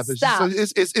as you left. It's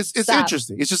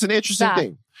interesting. It's just an interesting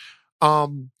thing.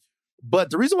 But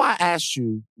the reason why I asked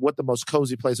you what the most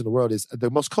cozy place in the world is, the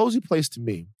most cozy place to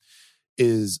me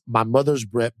is my mother's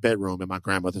bedroom in my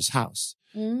grandmother's house.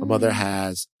 My mother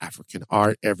has African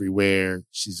art everywhere.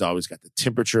 She's always got the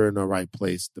temperature in the right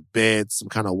place, the bed some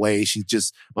kind of way.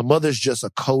 My mother's just a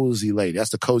cozy lady.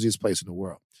 That's the coziest place in the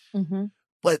world. Mm-hmm.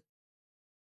 But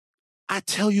I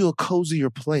tell you, a cozier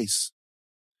place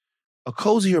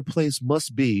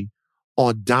must be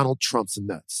on Donald Trump's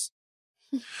nuts.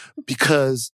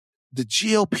 Because the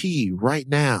GOP right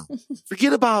now,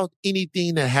 forget about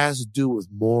anything that has to do with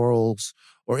morals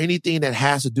or anything that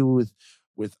has to do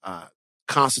with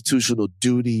constitutional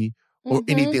duty or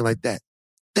anything like that.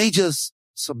 They just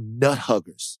some nut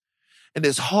huggers. And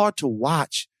it's hard to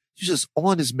watch. You're just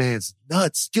on this man's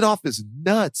nuts. Get off his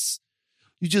nuts.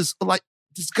 You just like,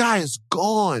 this guy is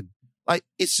gone. Like,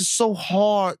 it's just so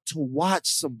hard to watch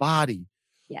somebody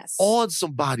on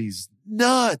somebody's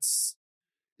nuts.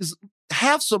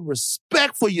 Have some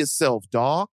respect for yourself,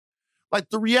 dog. Like,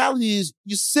 the reality is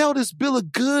you sell this bill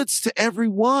of goods to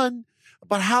everyone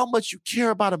about how much you care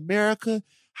about America,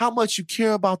 how much you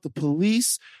care about the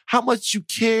police, how much you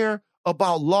care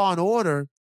about law and order,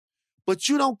 but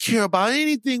you don't care about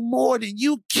anything more than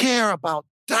you care about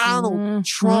Donald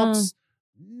Trump's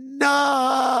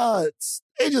nuts.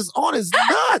 They just on his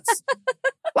nuts.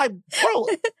 Like, bro,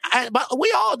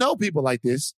 we all know people like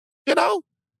this, you know?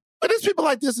 But there's people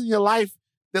like this in your life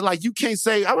that, like, you can't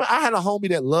say. I had a homie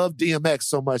that loved DMX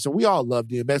so much, and we all love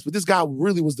DMX, but this guy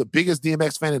really was the biggest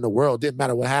DMX fan in the world. Didn't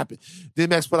matter what happened.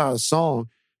 DMX put out a song.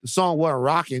 The song wasn't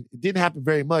rocking. It didn't happen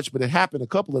very much, but it happened a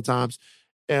couple of times.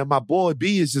 And my boy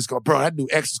B is just going, bro, that new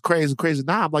X is crazy, crazy.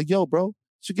 Now I'm like, yo, bro, you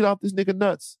should get off this nigga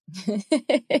nuts.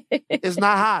 It's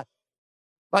not hot.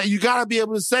 Like, you got to be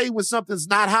able to say when something's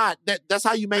not hot. That's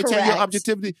how you maintain your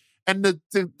objectivity. And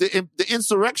the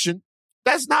insurrection,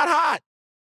 that's not hot.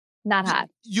 Not hot.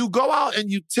 You go out and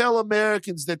you tell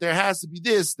Americans that there has to be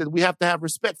this, that we have to have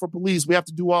respect for police, we have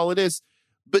to do all of this.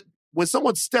 But when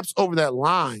someone steps over that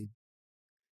line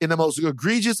in the most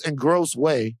egregious and gross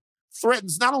way,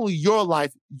 threatens not only your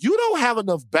life, you don't have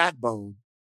enough backbone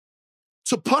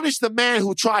to punish the man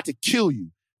who tried to kill you.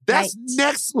 That's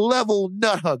next level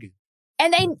nut hugging.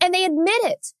 And they admit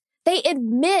it. They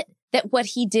admit that what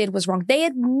he did was wrong. They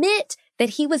admit that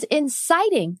he was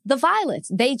inciting the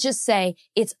violence. They just say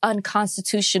it's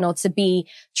unconstitutional to be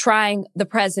trying the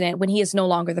president when he is no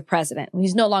longer the president, when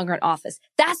he's no longer in office.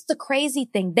 That's the crazy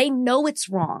thing. They know it's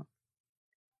wrong.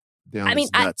 They're on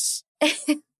his nuts.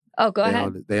 Oh, go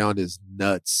ahead. They on his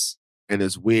nuts. And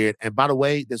it's weird. And by the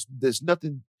way, there's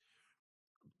nothing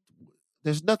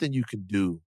you can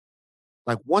do.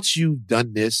 Like, once you've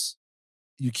done this,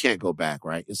 you can't go back,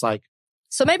 right? It's like.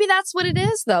 So maybe that's what it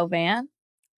is, though, Van.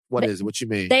 What is it? What you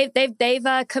mean? They've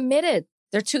committed.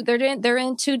 They're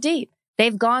in too deep.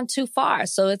 They've gone too far.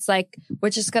 So it's like, we're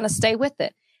just going to stay with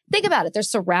it. Think about it. They're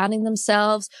surrounding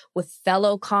themselves with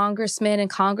fellow congressmen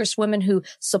and congresswomen who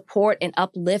support and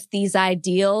uplift these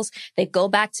ideals. They go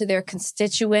back to their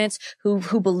constituents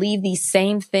who believe these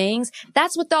same things.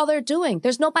 That's what all they're doing.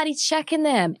 There's nobody checking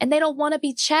them, and they don't want to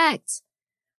be checked.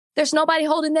 There's nobody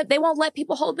holding them. They won't let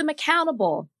people hold them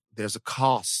accountable. There's a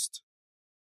cost.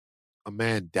 A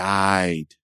man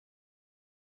died.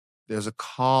 There's a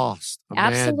cost. A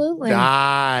Absolutely. man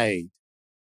died.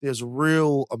 There's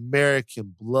real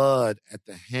American blood at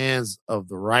the hands of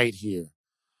the right here.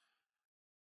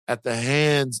 At the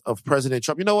hands of President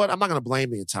Trump. You know what? I'm not going to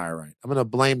blame the entire right. I'm going to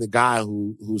blame the guy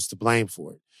who's to blame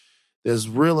for it. There's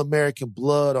real American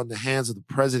blood on the hands of the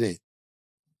president.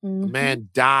 The man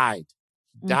died.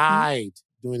 Died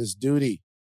doing his duty.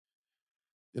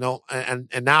 You know, and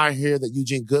now I hear that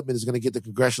Eugene Goodman is going to get the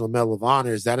Congressional Medal of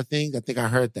Honor. Is that a thing? I think I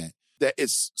heard that. That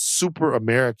it's super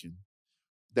American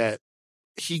that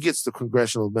he gets the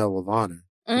Congressional Medal of Honor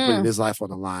for putting his life on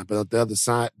the line. But on the other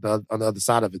side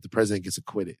of it, the president gets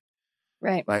acquitted.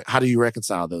 Right. Like, how do you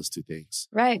reconcile those two things?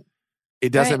 Right.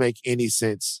 It doesn't make any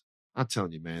sense. I'm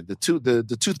telling you, man, the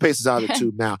toothpaste is out of the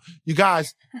tube now. You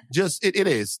guys, just it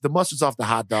is. The mustard's off the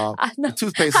hot dog. I know. The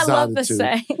toothpaste is out of the tube.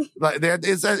 Saying. Like,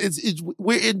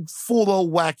 we're in full on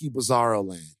wacky bizarro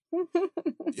land.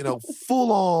 You know,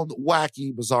 full on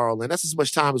wacky bizarro land. That's as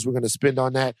much time as we're going to spend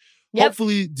on that. Yep.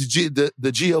 Hopefully, the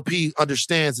GOP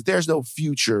understands that there's no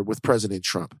future with President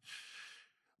Trump.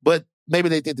 But maybe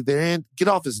they think that they're in. Get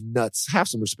off his nuts. Have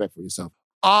some respect for yourself.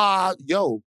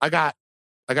 Yo, I got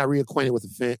reacquainted with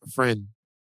a friend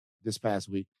this past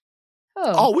week.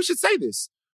 Oh, we should say this.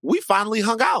 We finally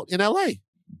hung out in LA.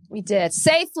 We did.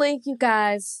 Safely, you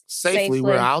guys. Safely.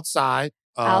 We're outside.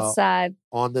 Outside.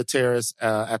 On the terrace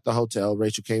at the hotel.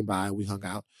 Rachel came by and we hung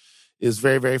out. It was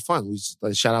very, very fun. We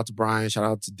shout out to Brian. Shout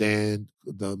out to Dan.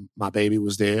 My baby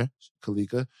was there.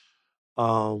 Kalika.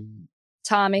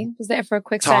 Tommy was there for a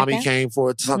quick second.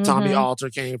 Tommy Alter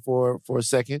came for a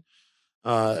second.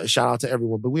 Shout out to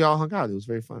everyone. But we all hung out. It was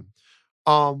very fun.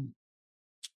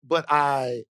 But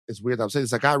it's weird that I'm saying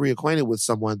this. I got reacquainted with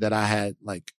someone that I had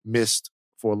like missed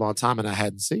for a long time and I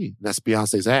hadn't seen. And that's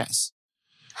Beyonce's ass.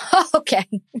 Okay.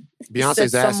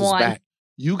 Beyonce's ass is back.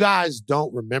 You guys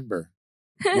don't remember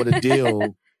what a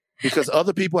deal, because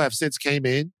other people have since came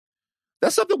in.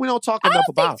 That's something we don't talk I enough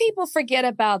don't think about. people forget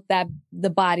about the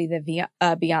body that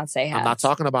Beyonce has. I'm not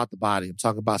talking about the body. I'm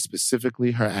talking about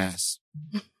specifically her ass.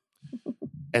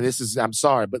 And this is, I'm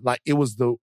sorry, but like it was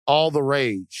all the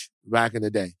rage back in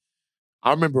the day. I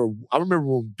remember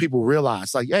when people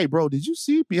realized, like, hey, bro, did you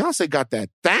see Beyonce got that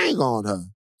thing on her?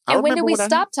 And when did we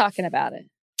stop talking about it?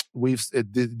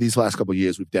 These last couple of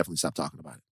years, we've definitely stopped talking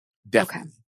about it. Definitely.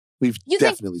 Okay. We've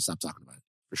definitely stopped talking about it,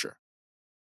 for sure.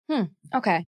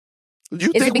 Okay.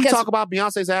 You think we talk about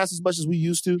Beyonce's ass as much as we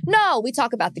used to? No, we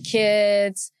talk about the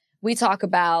kids. We talk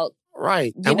about...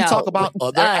 Right. And we talk about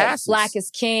other asses. Black is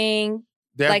King.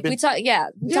 We talk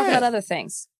about other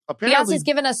things. Apparently, Beyonce's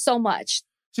given us so much.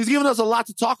 She's given us a lot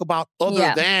to talk about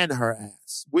other than her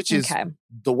ass, which is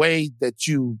the way that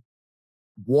you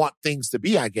want things to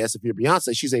be, I guess. If you're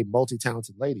Beyonce, she's a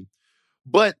multi-talented lady.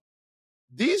 But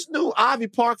these new Ivy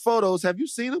Park photos, have you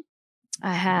seen them?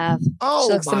 I have. Oh,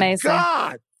 she looks amazing.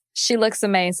 God. She looks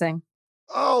amazing.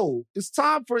 Oh, it's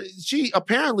time for...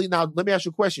 Now, let me ask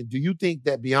you a question. Do you think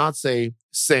that Beyonce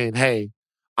saying, hey,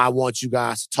 I want you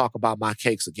guys to talk about my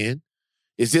cakes again?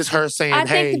 Is this her saying, I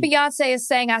think Beyonce is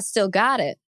saying, I still got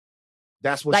it.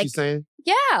 That's what she's saying?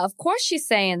 Yeah, of course she's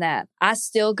saying that. I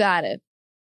still got it.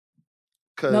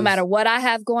 No matter what I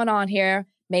have going on here,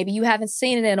 maybe you haven't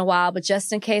seen it in a while, but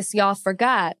just in case y'all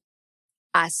forgot,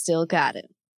 I still got it.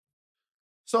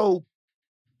 So,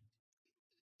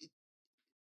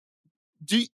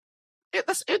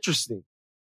 that's interesting.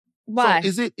 Why?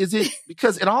 So is it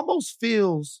because it almost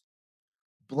feels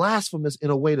blasphemous in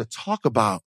a way to talk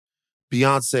about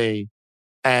Beyonce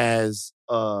as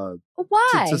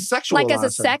why? To sexualize like as a her.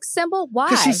 sex symbol? Why?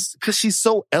 Because she's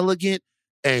so elegant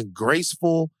and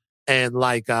graceful and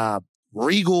like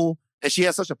regal, and she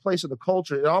has such a place in the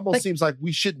culture. It almost seems like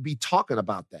we shouldn't be talking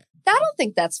about that. I don't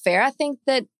think that's fair. I think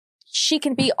that she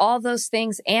can be all those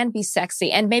things and be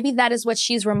sexy. And maybe that is what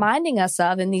she's reminding us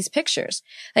of in these pictures.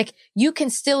 Like, you can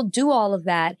still do all of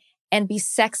that and be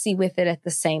sexy with it at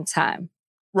the same time.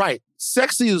 Right.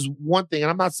 Sexy is one thing.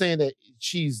 And I'm not saying that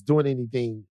she's doing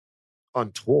anything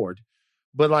untoward,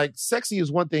 but like sexy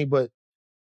is one thing. But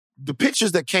the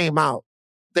pictures that came out,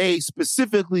 they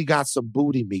specifically got some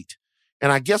booty meat.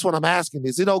 And I guess what I'm asking,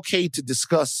 is it okay to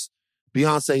discuss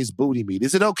Beyonce's booty meat?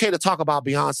 Is it okay to talk about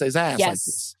Beyonce's ass like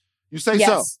this? You say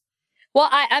so? Well,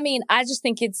 I just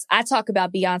think I talk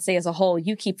about Beyonce as a whole.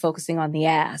 You keep focusing on the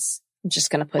ass. I'm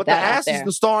just going to put that out there. But the ass is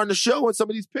the star in the show in some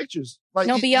of these pictures. Like,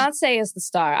 no, Beyonce is the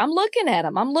star. I'm looking at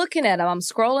him. I'm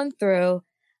scrolling through.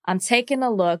 I'm taking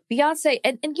a look. Beyonce,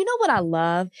 and you know what I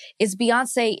love is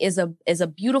Beyonce is a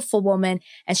beautiful woman,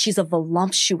 and she's a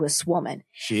voluptuous woman.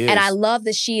 She is. And I love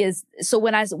that she is. So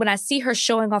when I see her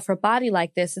showing off her body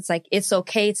like this, it's like, it's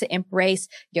okay to embrace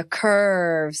your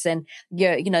curves and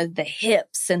your, the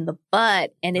hips and the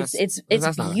butt. And it's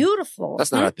beautiful.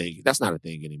 That's not a thing. That's not a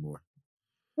thing anymore.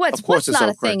 What's not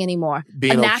a thing anymore?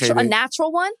 A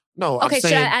natural one? No, okay,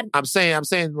 I'm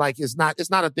saying like it's not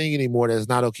a thing anymore that it's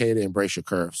not okay to embrace your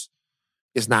curves.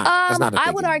 It's not. That's not a thing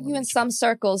I would argue in some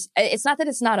circles, it's not that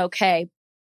it's not okay.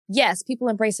 Yes, people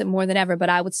embrace it more than ever, but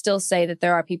I would still say that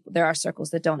there are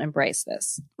circles that don't embrace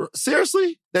this.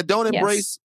 Seriously? That don't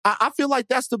embrace? Yes. I feel like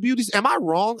that's the beauty. Am I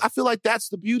wrong? I feel like that's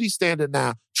the beauty standard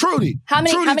now. Trudy. How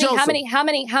many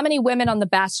women on The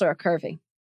Bachelor are curvy?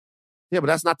 Yeah, but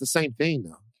that's not the same thing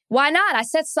though. Why not? I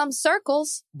said some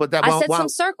circles. Some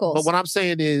circles. But what I'm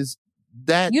saying is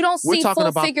that you don't see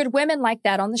full-figured women like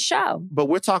that on the show. But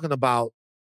we're talking about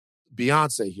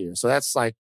Beyonce here, so that's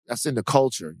in the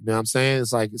culture. You know what I'm saying?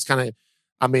 It's like it's kind of.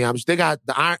 They got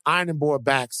the ironing board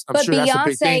backs. I'm sure that's a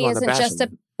big thing on The Bachelor.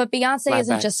 But Beyonce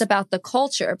isn't just about the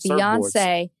culture.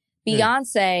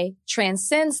 Beyonce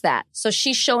transcends that. So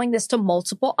she's showing this to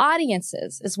multiple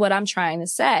audiences. Is what I'm trying to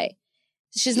say.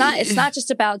 She's not. It's not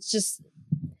just about just.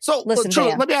 So,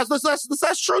 Trudy, let me ask. Let's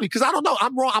ask Trudy, because I don't know.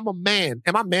 I'm wrong. I'm a man.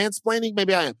 Am I mansplaining?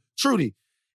 Maybe I am. Trudy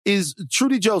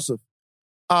Joseph.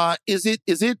 Is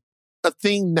it a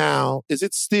thing now? Is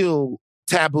it still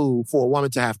taboo for a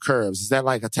woman to have curves? Is that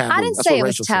like a taboo? I didn't say it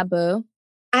was taboo.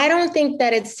 I don't think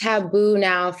that it's taboo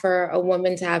now for a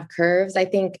woman to have curves. I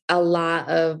think a lot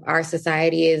of our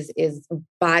society is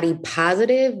body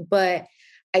positive, but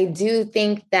I do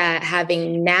think that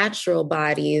having natural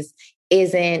bodies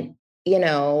isn't,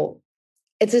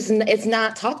 it's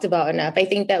not talked about enough. I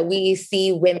think that we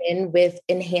see women with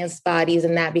enhanced bodies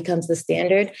and that becomes the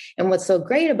standard. And what's so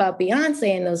great about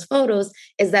Beyonce in those photos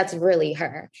is that's really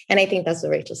her. And I think that's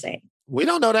what Rachel's saying. We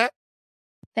don't know that.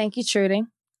 Thank you, Trudy.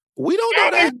 We don't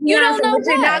know that. You don't know what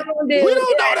you're not going to do. We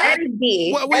don't know that.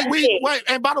 Wait,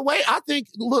 and by the way, I think,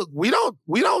 look, we don't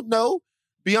know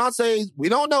Beyonce, we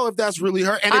don't know if that's really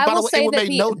her. And by the way, it would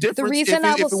make no difference if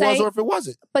it was or if it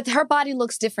wasn't. But her body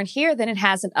looks different here than it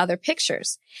has in other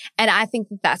pictures. And I think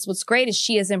that's what's great is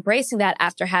she is embracing that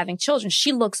after having children.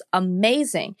 She looks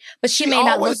amazing, but she may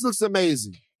not always looks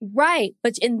amazing. Right.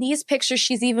 But in these pictures,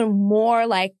 she's even more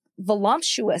like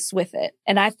voluptuous with it.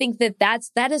 And I think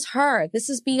that is her. This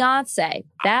is Beyonce.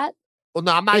 Well,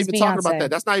 no, I'm not even talking about that.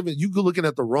 That's not even, you're looking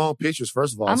at the wrong pictures,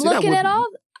 first of all. I'm looking at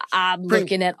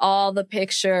all the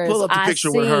pictures. Pull up the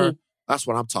picture with her. That's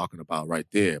what I'm talking about right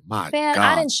there. My God.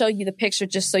 I didn't show you the picture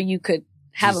just so you could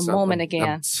have a moment again.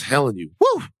 I'm telling you.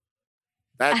 Woo!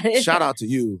 Shout out to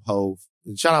you, Hov.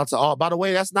 And shout out to all. By the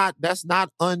way,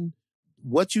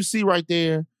 what you see right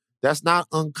there, that's not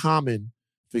uncommon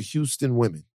for Houston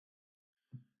women.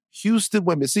 Houston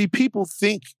women. See, people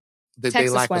think that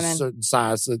Texas they like women. a certain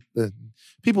size.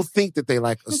 People think that they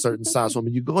like a certain size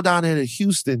woman. You go down there to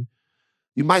Houston,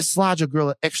 you might slide your girl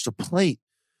an extra plate.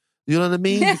 You know what I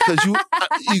mean? Because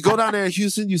you go down there in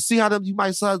Houston, you see how you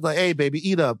might slide like, hey, baby,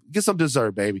 eat up. Get some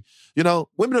dessert, baby. You know,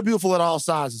 women are beautiful at all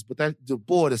sizes, but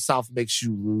the South makes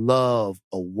you love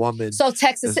a woman. So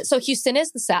Houston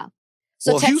is the South.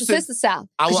 So Texas Houston is the South.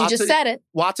 Because you just said it.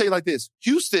 Well, I'll tell you like this.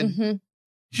 Houston,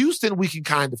 we can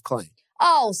kind of claim.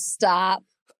 Oh, stop.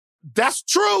 That's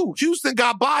true. Houston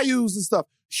got bayous and stuff.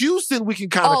 Houston, we can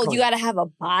kind of claim. Oh, you got to have a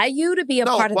bayou to be a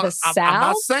part of the South? I'm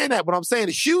not saying that. What I'm saying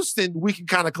is Houston, we can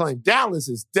kind of claim. Dallas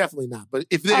is definitely not. But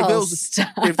if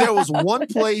there was one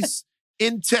place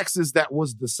in Texas that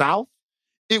was the South,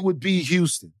 it would be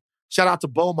Houston. Shout out to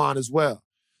Beaumont as well.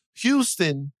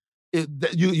 Houston,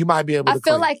 you might be able to I feel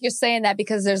claim. like you're saying that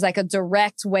because there's like a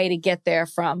direct way to get there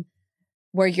from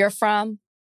where you're from,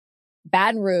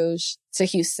 Baton Rouge, to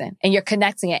Houston. And you're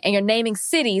connecting it. And you're naming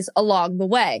cities along the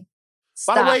way.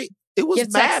 Stop. By the way, it was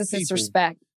Give mad Texas people. its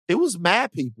respect. It was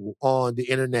mad people on the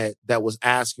internet that was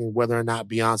asking whether or not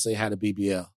Beyonce had a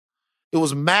BBL. It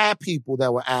was mad people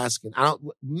that were asking.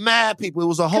 Mad people. It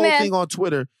was a whole thing on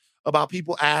Twitter about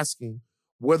people asking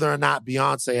whether or not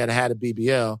Beyonce had a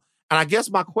BBL. And I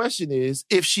guess my question is,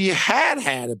 if she had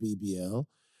a BBL,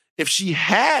 if she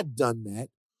had done that,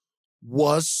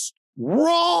 what's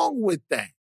wrong with that?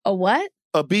 A what?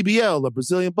 A BBL, a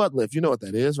Brazilian butt lift. You know what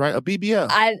that is, right? A BBL.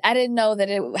 I didn't know that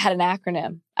it had an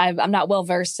acronym. I'm not well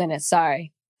versed in it.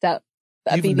 Sorry. You've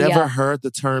BBL. never heard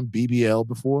the term BBL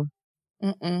before?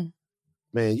 Mm-mm.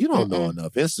 Man, you don't know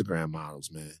enough Instagram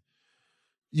models, man.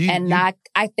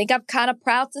 I think I'm kind of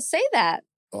proud to say that.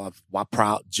 Why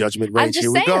proud? Judgment Range. I'm just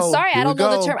Here saying, we go. sorry, Here I don't we know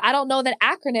go. the term. I don't know that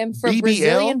acronym for BBL?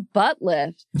 Brazilian butt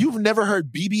lift. You've never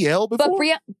heard BBL before?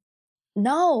 But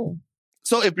no.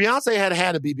 So if Beyonce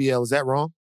had a BBL, is that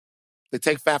wrong? They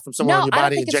take fat from somewhere in your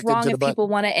body and inject it into the butt? I don't think it's wrong if people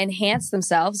want to enhance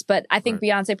themselves, but I think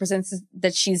Beyonce presents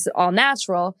that she's all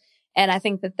natural, and I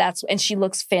think and she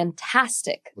looks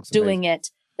fantastic doing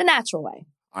it the natural way.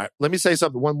 All right, let me say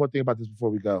something. One more thing about this before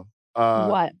we go.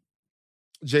 What?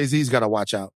 Jay-Z's got to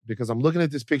watch out because I'm looking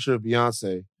at this picture of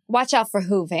Beyonce. Watch out for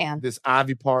who, Van? This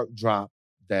Ivy Park drop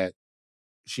that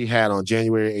she had on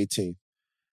January 18th.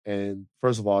 And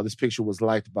first of all, this picture was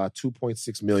liked by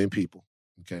 2.6 million people.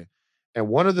 Okay. And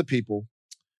one of the people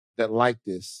that liked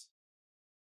this,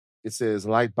 it says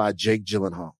liked by Jake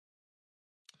Gyllenhaal.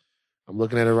 I'm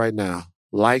looking at it right now.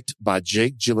 Liked by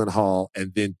Jake Gyllenhaal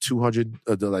and then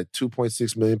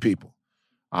 2.6 million people.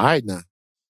 All right now.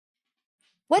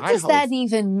 What does that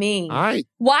even mean? All right.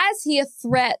 Why is he a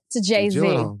threat to Jay-Z?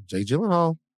 Jake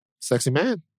Gyllenhaal. Sexy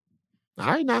man. All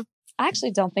right now. I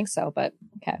actually don't think so, but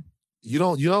okay.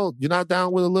 You're not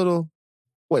down with a little.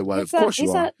 Wait, what? Of course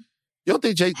you are. You don't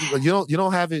think Jake? You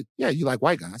don't have it. Yeah, you like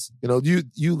white guys. You know,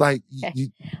 you like.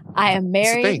 Okay. I am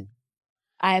married.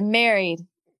 I am married.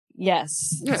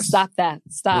 Yes. Stop that.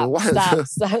 Stop.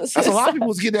 That's a lot of people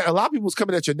was getting. A lot of people was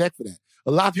coming at your neck for that.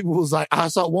 A lot of people was like, I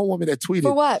saw one woman that tweeted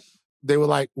for what? They were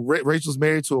like, Rachel's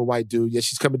married to a white dude. Yeah,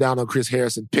 she's coming down on Chris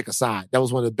Harrison. Pick a side. That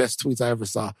was one of the best tweets I ever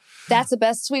saw. That's the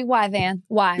best tweet. Why, Van?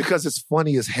 Why? Because it's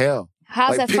funny as hell.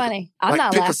 How's that funny? I'm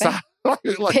not laughing.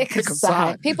 Pick a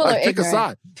side. People are pick ignorant. A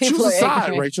side. Choose a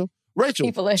side, Rachel.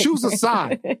 Choose a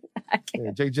side.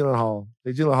 Yeah, Jake Gyllenhaal.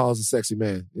 Jake Gyllenhaal is a sexy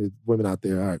man. There's women out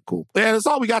there. All right, cool. Yeah, that's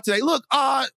all we got today. Look,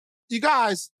 you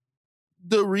guys,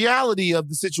 the reality of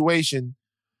the situation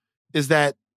is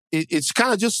that it's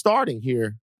kind of just starting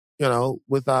here. You know,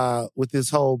 with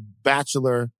this whole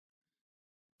Bachelor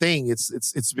thing,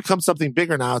 it's become something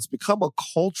bigger now. It's become a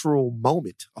cultural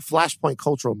moment, a flashpoint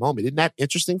cultural moment. Isn't that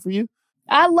interesting for you?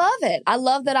 I love it. I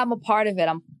love that I'm a part of it.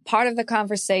 I'm part of the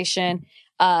conversation.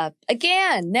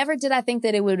 Again, never did I think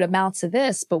that it would amount to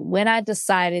this, but when I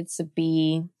decided to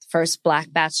be first Black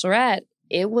Bachelorette,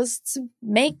 it was to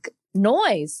make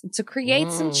noise, to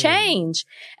create some change.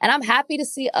 And I'm happy to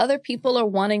see other people are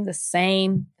wanting the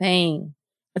same thing.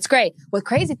 It's great. Well, the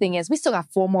crazy thing is we still got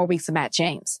 4 more weeks of Matt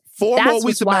James. That's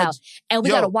what's wild. And we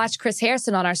got to watch Chris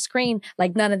Harrison on our screen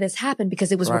like none of this happened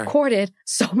because it was recorded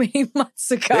so many months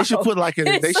ago. They should put like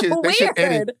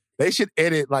they should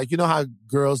edit like, you know how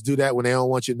girls do that when they don't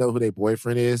want you to know who their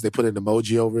boyfriend is? They put an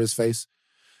emoji over his face.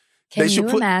 Can you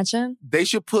imagine? They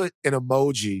should put an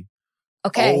emoji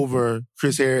over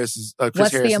Chris Harris's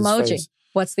What's the emoji? Face.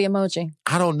 What's the emoji?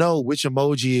 I don't know which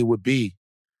emoji it would be.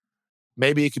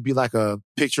 Maybe it could be like a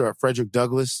picture of Frederick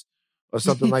Douglass or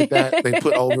something like that. They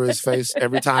put over his face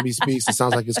every time he speaks. It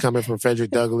sounds like it's coming from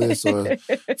Frederick Douglass or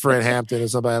Fred Hampton or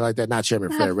somebody like that. Not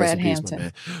Chairman Fred, rest in peace, my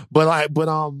man.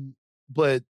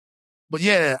 But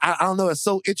yeah, I don't know. It's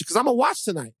so interesting because I'm gonna watch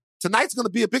tonight. Tonight's gonna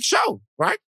be a big show,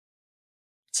 right?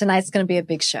 Tonight's going to be a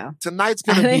big show. Tonight's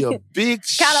going to be a big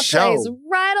show. Kind of plays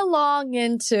right along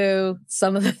into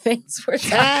some of the things we're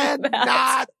talking about.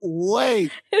 Cannot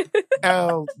wait.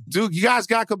 Dude, you guys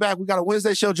got to come back. We got a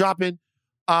Wednesday show dropping.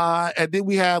 And then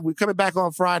we're coming back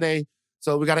on Friday.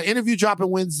 So we got an interview dropping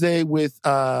Wednesday with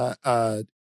Ibram.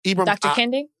 Dr.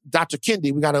 Kendi? Dr.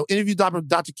 Kendi. We got an interview dropping with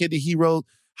Dr. Kendi. He wrote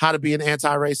How to Be an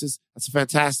Anti-Racist. That's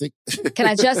fantastic. Can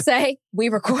I just say, we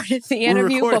recorded the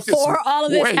interview before all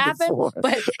of this happened,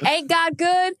 but ain't God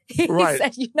good? He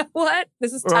said, you know what?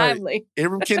 This is timely.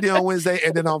 Ibram Kendi on Wednesday.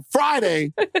 And then on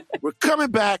Friday, we're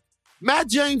coming back. Matt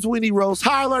James, Winnie Rose,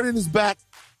 Higher Learning is back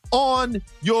on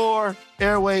your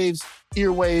airwaves,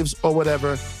 earwaves, or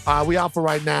whatever. We out for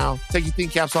right now. Take your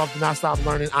thinking caps off. Do not stop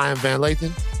learning. I am Van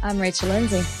Lathan. I'm Rachel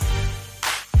Lindsay.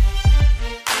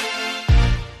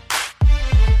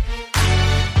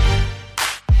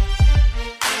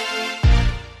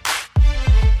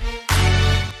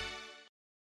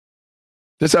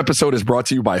 This episode is brought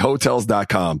to you by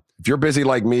Hotels.com. If you're busy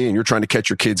like me and you're trying to catch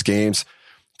your kids' games,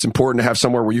 it's important to have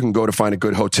somewhere where you can go to find a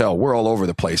good hotel. We're all over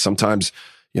the place. Sometimes,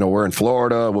 we're in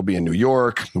Florida, we'll be in New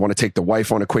York. We want to take the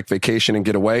wife on a quick vacation and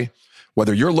get away.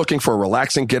 Whether you're looking for a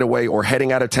relaxing getaway or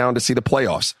heading out of town to see the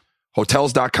playoffs,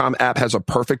 Hotels.com app has a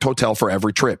perfect hotel for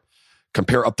every trip.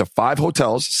 Compare up to 5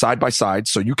 hotels side by side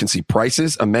so you can see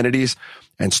prices, amenities,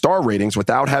 and star ratings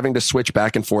without having to switch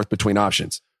back and forth between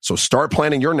options. So start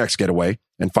planning your next getaway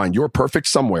and find your perfect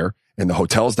somewhere in the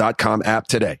Hotels.com app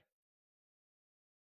today.